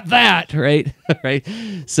I'm not that, right? Right.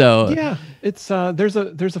 So yeah, it's there's a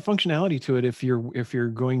functionality to it if you're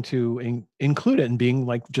going to include it and being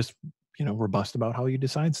like just, you know, robust about how you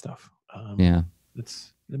decide stuff. It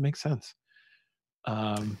makes sense.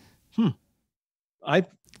 I don't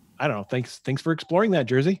know. Thanks for exploring that,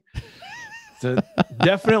 Jerzy. So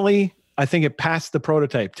definitely, I think it passed the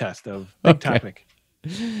prototype test of big topic.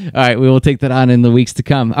 All right, we will take that on in the weeks to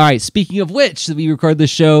come. All right, speaking of which, we record this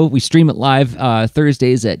show, we stream it live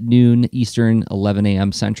Thursdays at noon Eastern, 11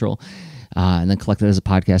 a.m. Central, and then collect it as a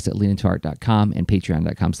podcast at leanintoart.com and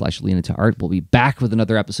patreon.com/leanintoart. We'll be back with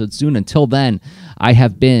another episode soon. Until then, I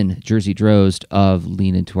have been Jerzy Drozd of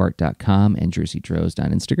leanintoart.com and Jerzy Drozd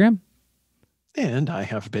on Instagram. And I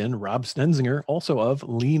have been Rob Stenzinger, also of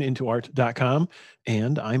leanintoart.com,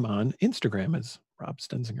 and I'm on Instagram as Rob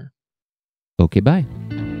Stenzinger. Okay, bye.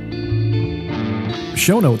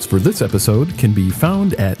 Show notes for this episode can be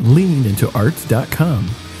found at leanintoart.com.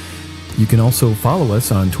 You can also follow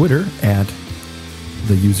us on Twitter at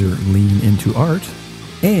the user leanintoart,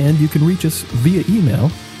 and you can reach us via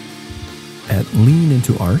email at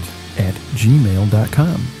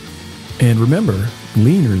leanintoart@gmail.com. And remember,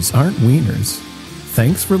 leaners aren't wieners.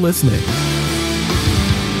 Thanks for listening.